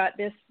he's got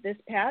this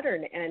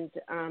pattern, and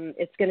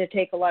it's going to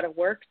take a lot of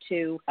work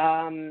to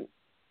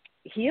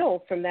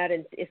heal from that,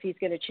 and if he's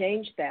going to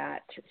change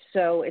that.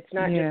 So it's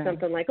not just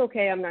something like,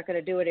 okay, I'm not going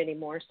to do it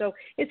anymore. So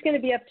it's going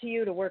to be up to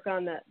you to work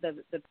on the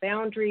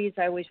boundaries.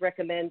 I always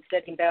recommend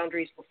Setting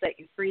Boundaries Will Set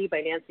You Free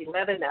by Nancy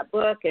Levin, that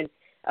book, and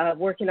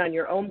working on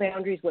your own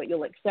boundaries, what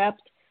you'll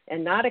accept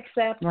and not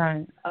accept.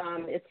 Right.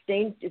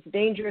 It's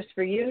dangerous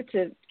for you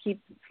to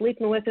keep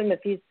sleeping with him if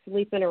he's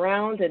sleeping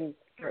around, and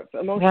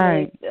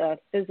emotionally,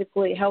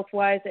 physically,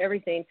 health-wise,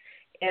 everything.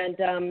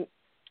 And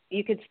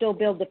you could still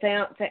build the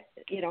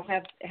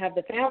have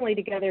the family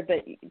together, but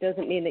it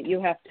doesn't mean that you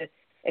have to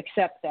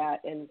accept that.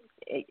 And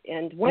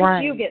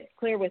once you get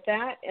clear with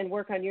that and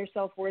work on your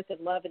self-worth and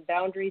love and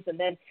boundaries, and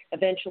then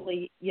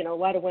eventually, a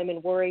lot of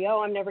women worry,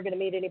 I'm never going to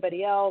meet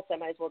anybody else. I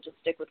might as well just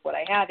stick with what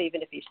I have,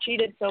 even if he's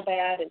cheated so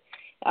bad. And,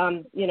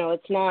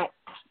 it's not,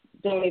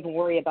 don't even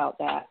worry about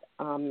that.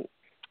 I'm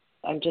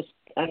just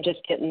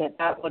getting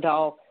that would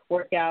all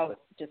work out.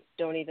 Just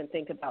don't even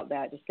think about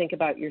that. Just think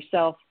about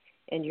yourself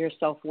and your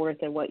self-worth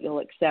and what you'll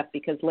accept.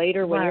 Because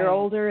later when you're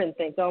older and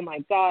think, oh, my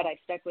God, I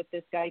stuck with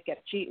this guy,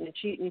 kept cheating,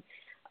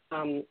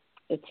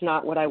 it's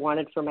not what I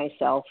wanted for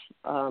myself.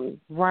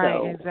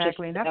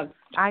 Exactly. And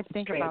I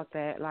think about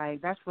that.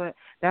 Like that's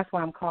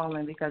why I'm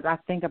calling, because I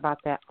think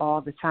about that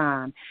all the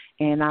time.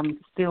 And I'm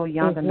still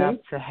young enough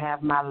to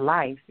have my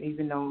life,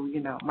 even though,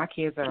 my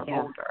kids are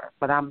older,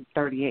 but I'm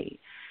 38.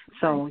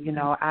 So,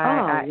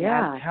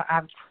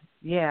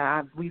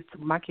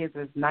 my kids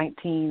are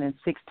 19 and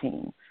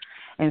 16.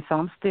 And so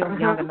I'm still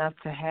young enough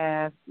to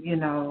have,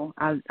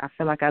 I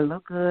feel like I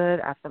look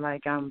good. I feel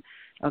like I'm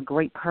a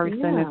great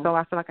person. And so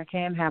I feel like I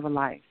can have a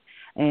life.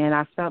 And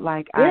I felt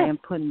like I am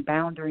putting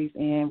boundaries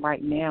in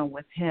right now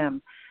with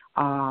him.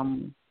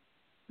 I'm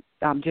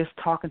just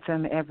talking to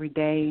him every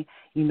day.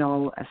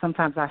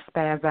 Sometimes I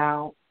spaz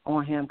out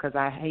on him because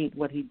I hate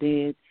what he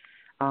did.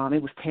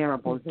 It was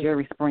terrible.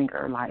 Jerry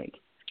Springer,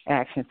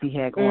 actions he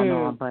had going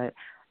on. But,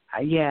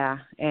 and,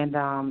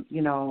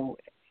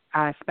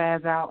 I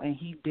spaz out and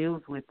he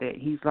deals with it.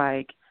 He's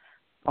like,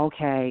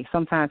 okay,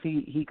 sometimes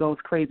he goes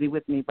crazy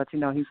with me, but,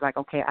 he's like,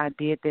 okay, I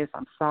did this.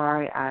 I'm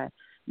sorry.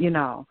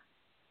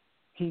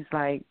 He's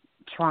like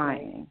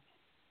trying.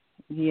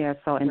 Yeah,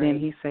 so, and then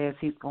he says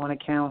he's going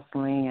to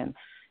counseling and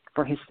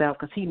for himself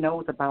because he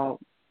knows about,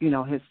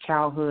 his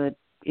childhood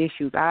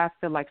issues. I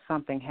feel like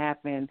something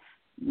happened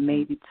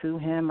maybe to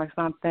him or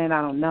something.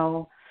 I don't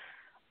know.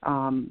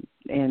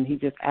 And he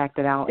just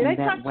acted out in that way.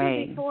 Did I talk to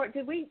you before?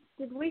 Did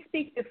we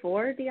speak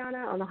before,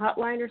 Deanna, on the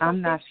hotline or something?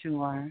 I'm not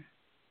sure.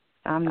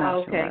 Sure.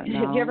 Okay.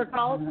 No. Did you ever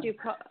call? Did you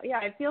call?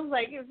 Yeah, it feels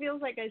like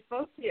I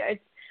spoke to you.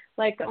 It's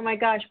like, oh my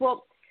gosh.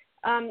 Well,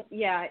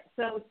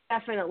 so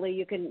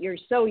definitely you're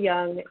so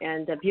young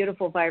and a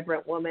beautiful,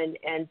 vibrant woman,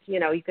 and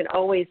you can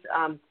always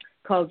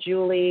call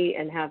Julie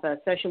and have a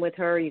session with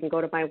her. You can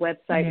go to my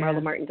website,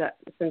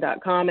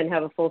 marlamartenson.com, and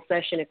have a full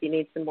session if you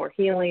need some more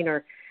healing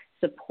or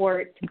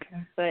support.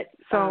 Okay. But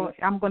so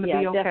I'm going to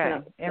be okay.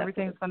 Definitely.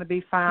 Everything's going to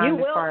be fine. You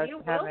will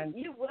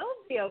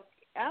be okay.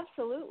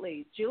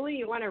 Absolutely. Julie,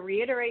 you want to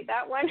reiterate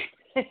that one?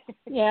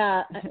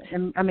 Yeah.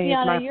 And, I mean,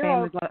 Deanna, my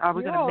family, are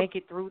we going to make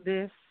it through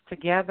this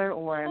together,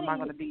 or am I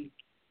going to be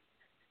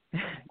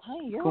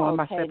you're going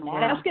my okay separate now.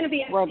 ways? That's going to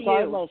be up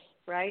regardless, to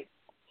you, right?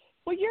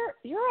 Well,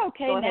 you're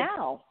okay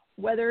now,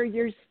 whether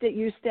you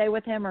stay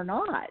with him or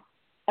not.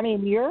 I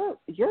mean, you're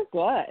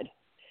good.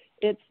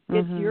 It's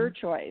your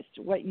choice,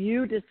 what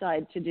you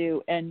decide to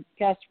do, and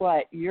guess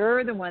what?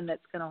 You're the one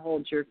that's going to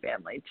hold your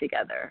family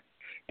together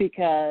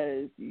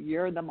because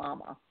you're the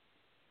mama.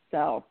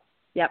 So,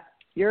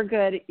 you're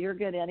good. You're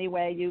good any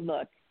way you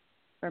look,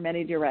 from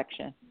any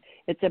direction.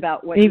 It's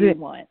about what you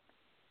want.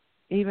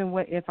 Even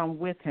if I'm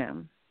with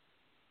him.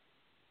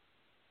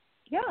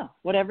 Yeah,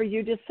 whatever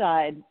you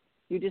decide.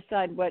 You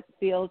decide what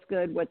feels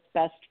good, what's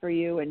best for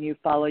you, and you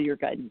follow your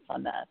guidance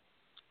on that.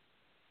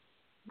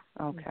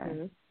 Okay.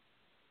 Mm-hmm.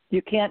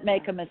 You can't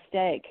make a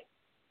mistake.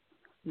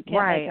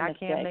 I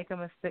can't make a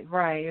mistake.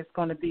 Right. It's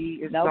going to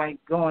be, like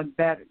going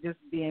better, just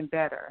being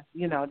better,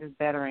 just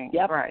bettering.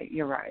 Yep. Right.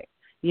 You're right.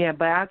 Yeah,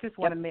 but I just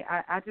want to make,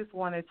 I just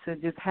wanted to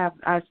just have,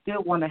 I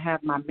still want to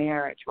have my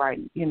marriage, right,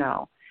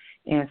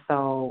 and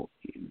so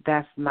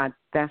have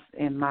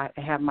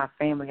my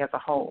family as a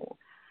whole,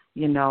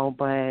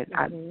 but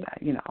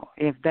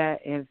if that's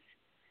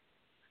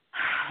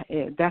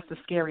the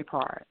scary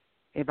part.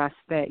 If I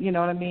stay, you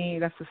know what I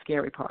mean? That's the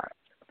scary part.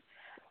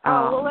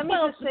 Well, let me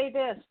just say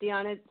this,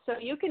 Deanna. So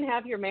you can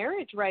have your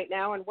marriage right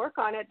now and work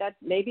on it. That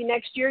maybe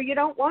next year you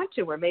don't want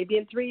to, or maybe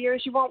in 3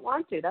 years you won't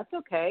want to. That's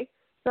okay.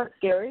 It's not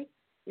scary.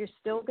 You're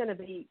still going to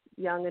be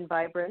young and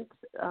vibrant.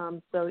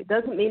 So it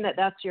doesn't mean that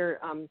that's your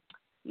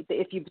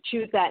if you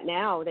choose that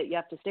now, that you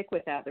have to stick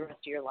with that the rest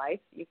of your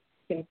life. You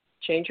can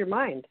change your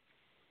mind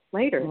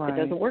later if it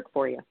doesn't work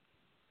for you.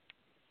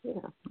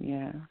 Yeah.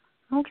 Yeah.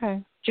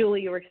 Okay.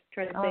 Julie, you were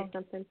trying to say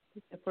something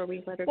before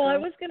we let her go? Well, I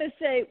was going to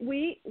say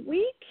we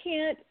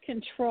can't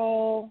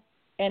control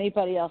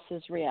anybody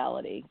else's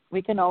reality.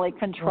 We can only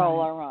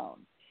control our own.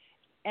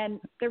 And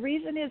the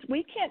reason is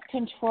we can't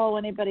control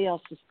anybody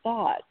else's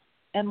thoughts.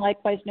 And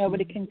likewise,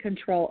 nobody can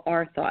control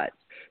our thoughts.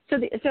 So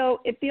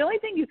if the only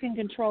thing you can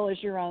control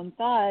is your own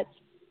thoughts,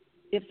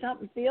 if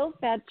something feels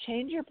bad,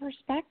 change your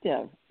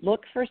perspective.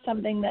 Look for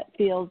something that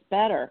feels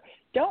better.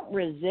 Don't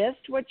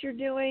resist what you're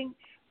doing,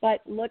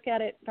 but look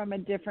at it from a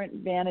different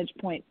vantage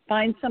point.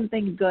 Find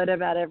something good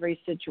about every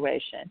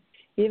situation.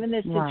 Even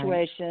this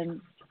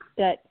situation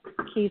that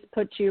he's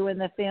put you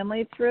and the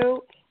family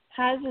through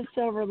has a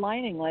silver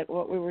lining, like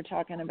what we were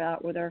talking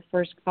about with our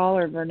first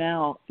caller,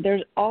 Vernell.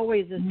 There's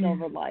always a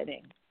silver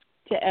lining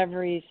to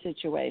every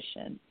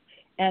situation.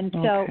 And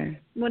so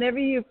whenever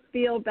you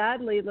feel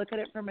badly, look at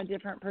it from a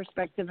different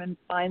perspective and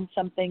find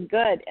something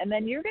good. And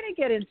then you're going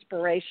to get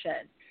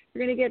inspiration.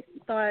 You're going to get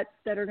thoughts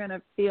that are going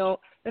to feel,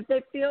 if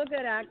they feel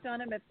good, act on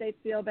them. If they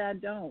feel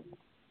bad, don't.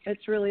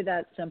 It's really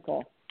that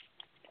simple.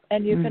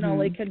 And you can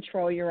only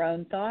control your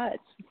own thoughts.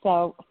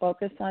 So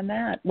focus on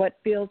that. What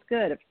feels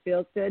good? If it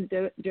feels good,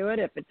 do it.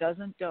 If it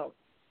doesn't, don't.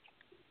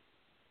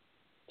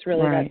 It's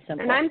really that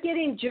simple. And I'm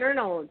getting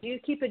journal. Do you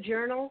keep a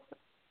journal?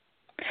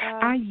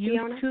 I used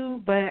Fiona?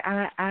 to, but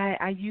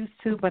I used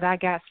to, but I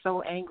got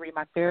so angry.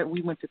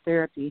 We went to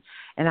therapy,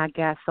 and I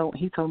got so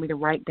he told me to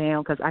write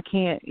down because I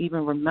can't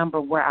even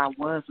remember where I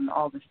was and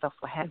all this stuff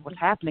was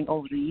happening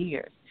over the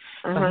years.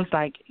 So he's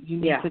like, you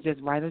need to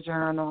just write a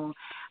journal,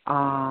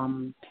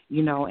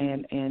 you know,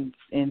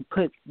 and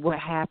put what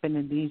happened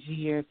in these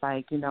years,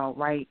 like, you know,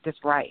 write.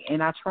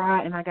 And I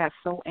tried, and I got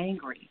so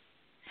angry.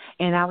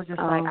 And I was just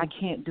like, I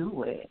can't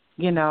do it.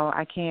 You know,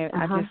 I can't.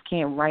 I just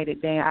can't write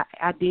it down.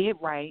 I did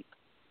write.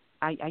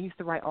 I used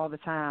to write all the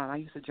time. I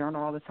used to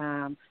journal all the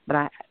time.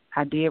 But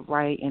I did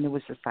write, and it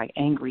was just like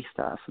angry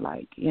stuff,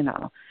 like, you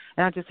know.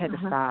 And I just had to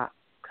stop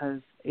because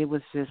it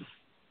was just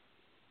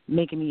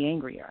making me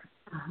angrier.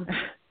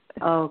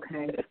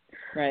 Okay.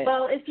 Right.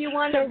 Well, if you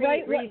want to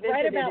write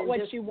about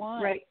what you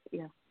want. Right.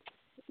 Yeah.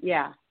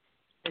 Yeah.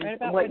 And write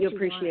about what you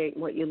appreciate,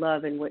 and what you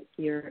love, and what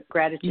your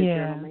gratitude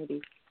journal, maybe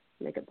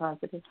make it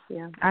positive.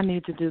 Yeah. I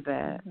need to do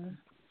that.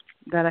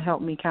 That'll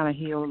help me kind of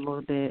heal a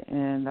little bit,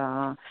 and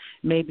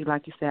maybe,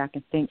 like you said, I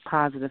can think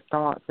positive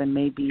thoughts, and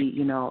maybe,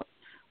 you know,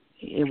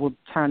 it will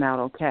turn out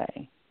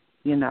okay.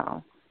 You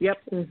know. Yep.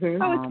 Oh, it's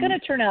going to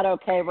turn out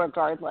okay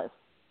regardless.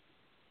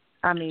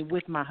 I mean,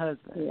 with my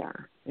husband. Yeah.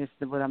 Is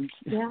what I'm.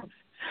 Yeah.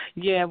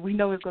 Yeah, we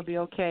know it's gonna be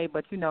okay,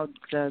 but you know,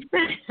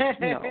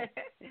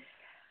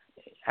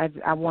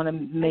 I want to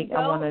make.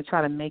 I want to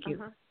try to make it.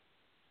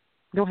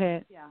 Go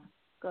ahead. Yeah.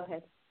 Go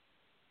ahead.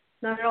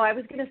 No, I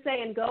was going to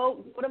say, and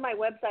go to my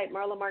website,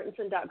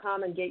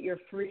 marlamartenson.com, and get your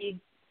free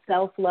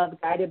self-love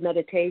guided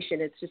meditation.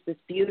 It's just this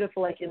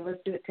beautiful, I can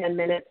listen to it 10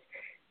 minutes,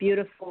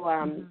 beautiful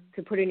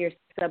to put in your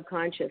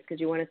subconscious,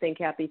 because you want to think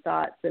happy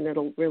thoughts, and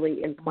it'll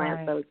really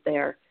implant those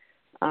there.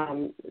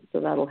 So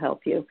that'll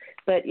help you.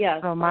 But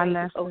yeah, so my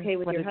lesson okay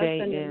with for your today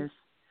husband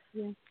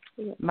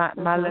is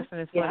my lesson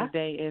is for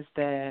today is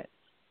that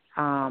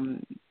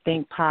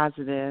think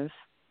positive,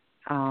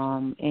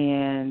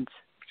 and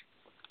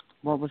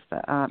what was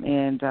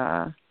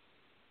the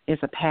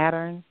it's a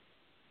pattern.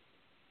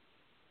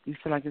 You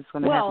feel like it's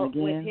going to happen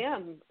again? Well, with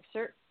him,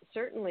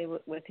 certainly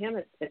with him,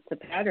 it's a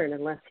pattern,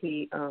 unless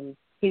he's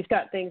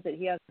got things that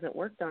he hasn't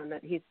worked on,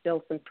 that he's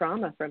still some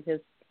trauma from his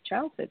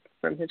childhood,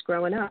 from his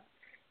growing up.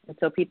 And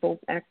so people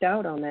act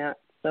out on that.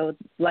 So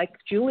like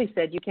Julie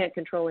said, you can't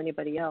control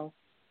anybody else.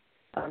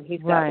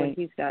 He's got what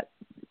he's got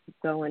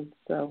going.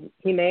 So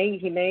he may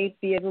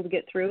be able to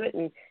get through it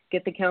and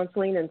get the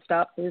counseling and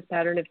stop his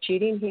pattern of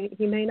cheating.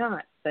 He may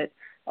not. But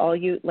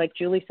like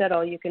Julie said,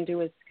 all you can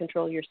do is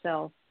control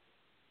yourself,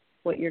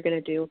 what you're going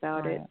to do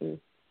about it, and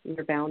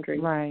your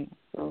boundaries. Right.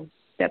 So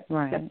step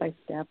by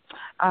step.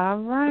 All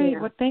right.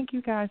 Yeah. Well, thank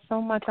you guys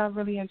so much. I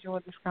really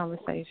enjoyed this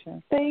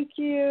conversation. Thank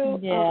you.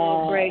 Yeah.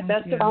 Oh, great.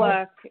 Best of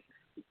luck.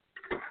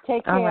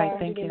 Take care. All right.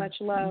 Thank you. Much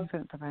love.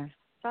 Bye-bye.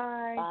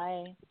 Bye.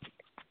 Bye.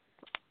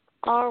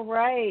 All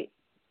right,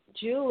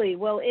 Julie.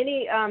 Well,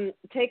 any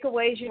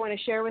takeaways you want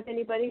to share with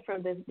anybody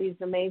from these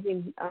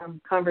amazing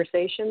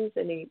conversations?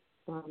 Any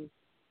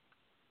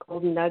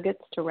golden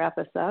nuggets to wrap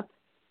us up?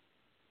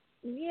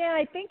 Yeah,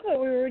 I think what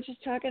we were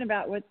just talking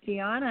about with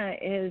Deanna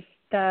is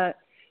that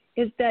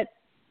the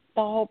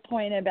whole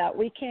point about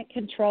we can't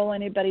control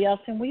anybody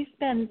else, and we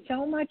spend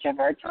so much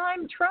of our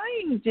time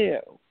trying to.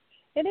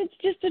 And it's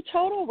just a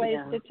total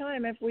waste of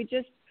time if we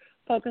just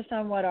focus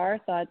on what our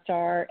thoughts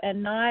are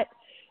and not –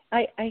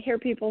 I hear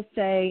people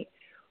say,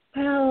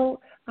 well,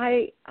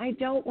 I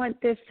don't want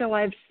this, so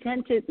I've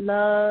sent it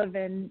love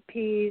and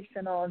peace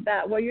and all of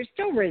that. Well, you're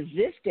still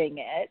resisting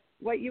it.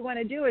 What you want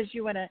to do is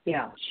you want to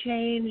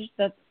change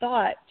the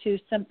thought to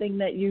something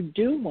that you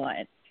do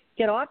want.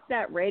 Get off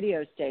that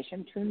radio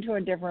station, tune to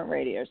a different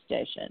radio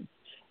station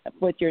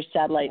with your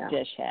satellite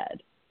dish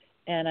head.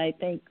 And I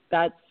think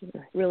that's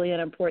really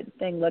an important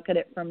thing. Look at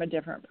it from a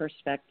different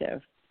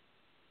perspective.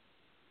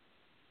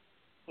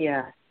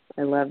 Yeah,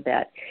 I love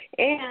that.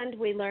 And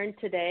we learned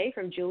today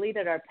from Julie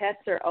that our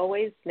pets are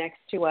always next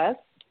to us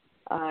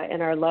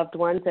and our loved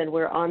ones, and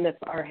we're on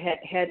our head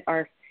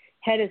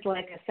is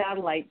like a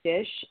satellite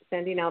dish,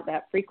 sending out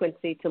that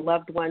frequency to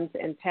loved ones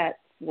and pets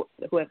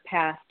who have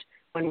passed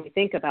when we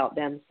think about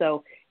them.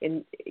 So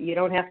you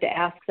don't have to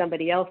ask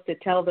somebody else to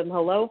tell them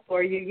hello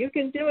for you. You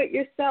can do it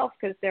yourself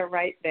because they're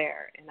right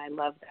there, and I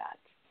love that.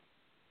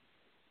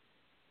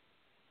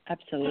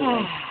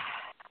 Absolutely.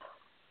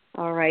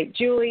 All right.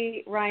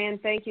 Julie, Ryan,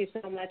 thank you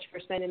so much for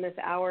spending this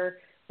hour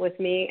with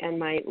me and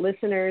my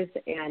listeners,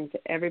 and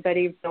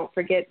everybody, don't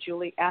forget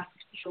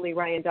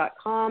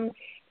AskJulieRyan.com,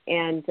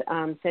 and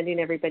sending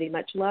everybody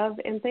much love.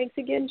 And thanks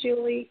again,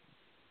 Julie.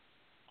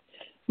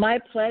 My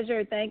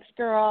pleasure. Thanks,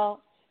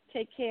 girl.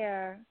 Take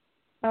care.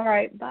 All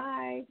right.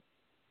 Bye.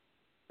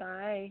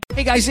 Bye.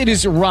 Hey guys, it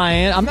is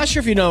Ryan. I'm not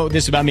sure if you know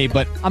this about me,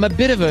 but I'm a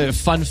bit of a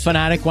fun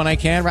fanatic when I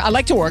can. I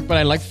like to work, but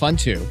I like fun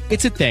too.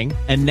 It's a thing.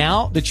 And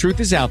now the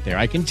truth is out there.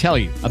 I can tell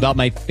you about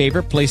my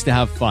favorite place to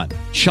have fun.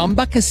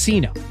 Chumba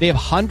Casino. They have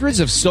hundreds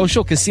of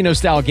social casino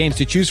style games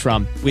to choose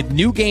from with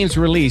new games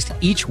released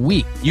each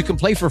week. You can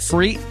play for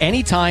free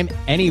anytime,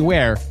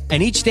 anywhere.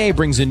 And each day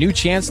brings a new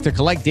chance to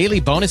collect daily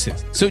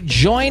bonuses. So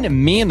join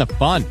me in the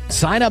fun.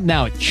 Sign up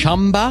now at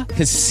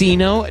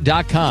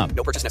ChumbaCasino.com.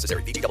 No purchase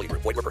necessary. VGW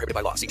Group. Void where prohibited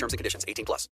by law. See terms and conditions. 18+.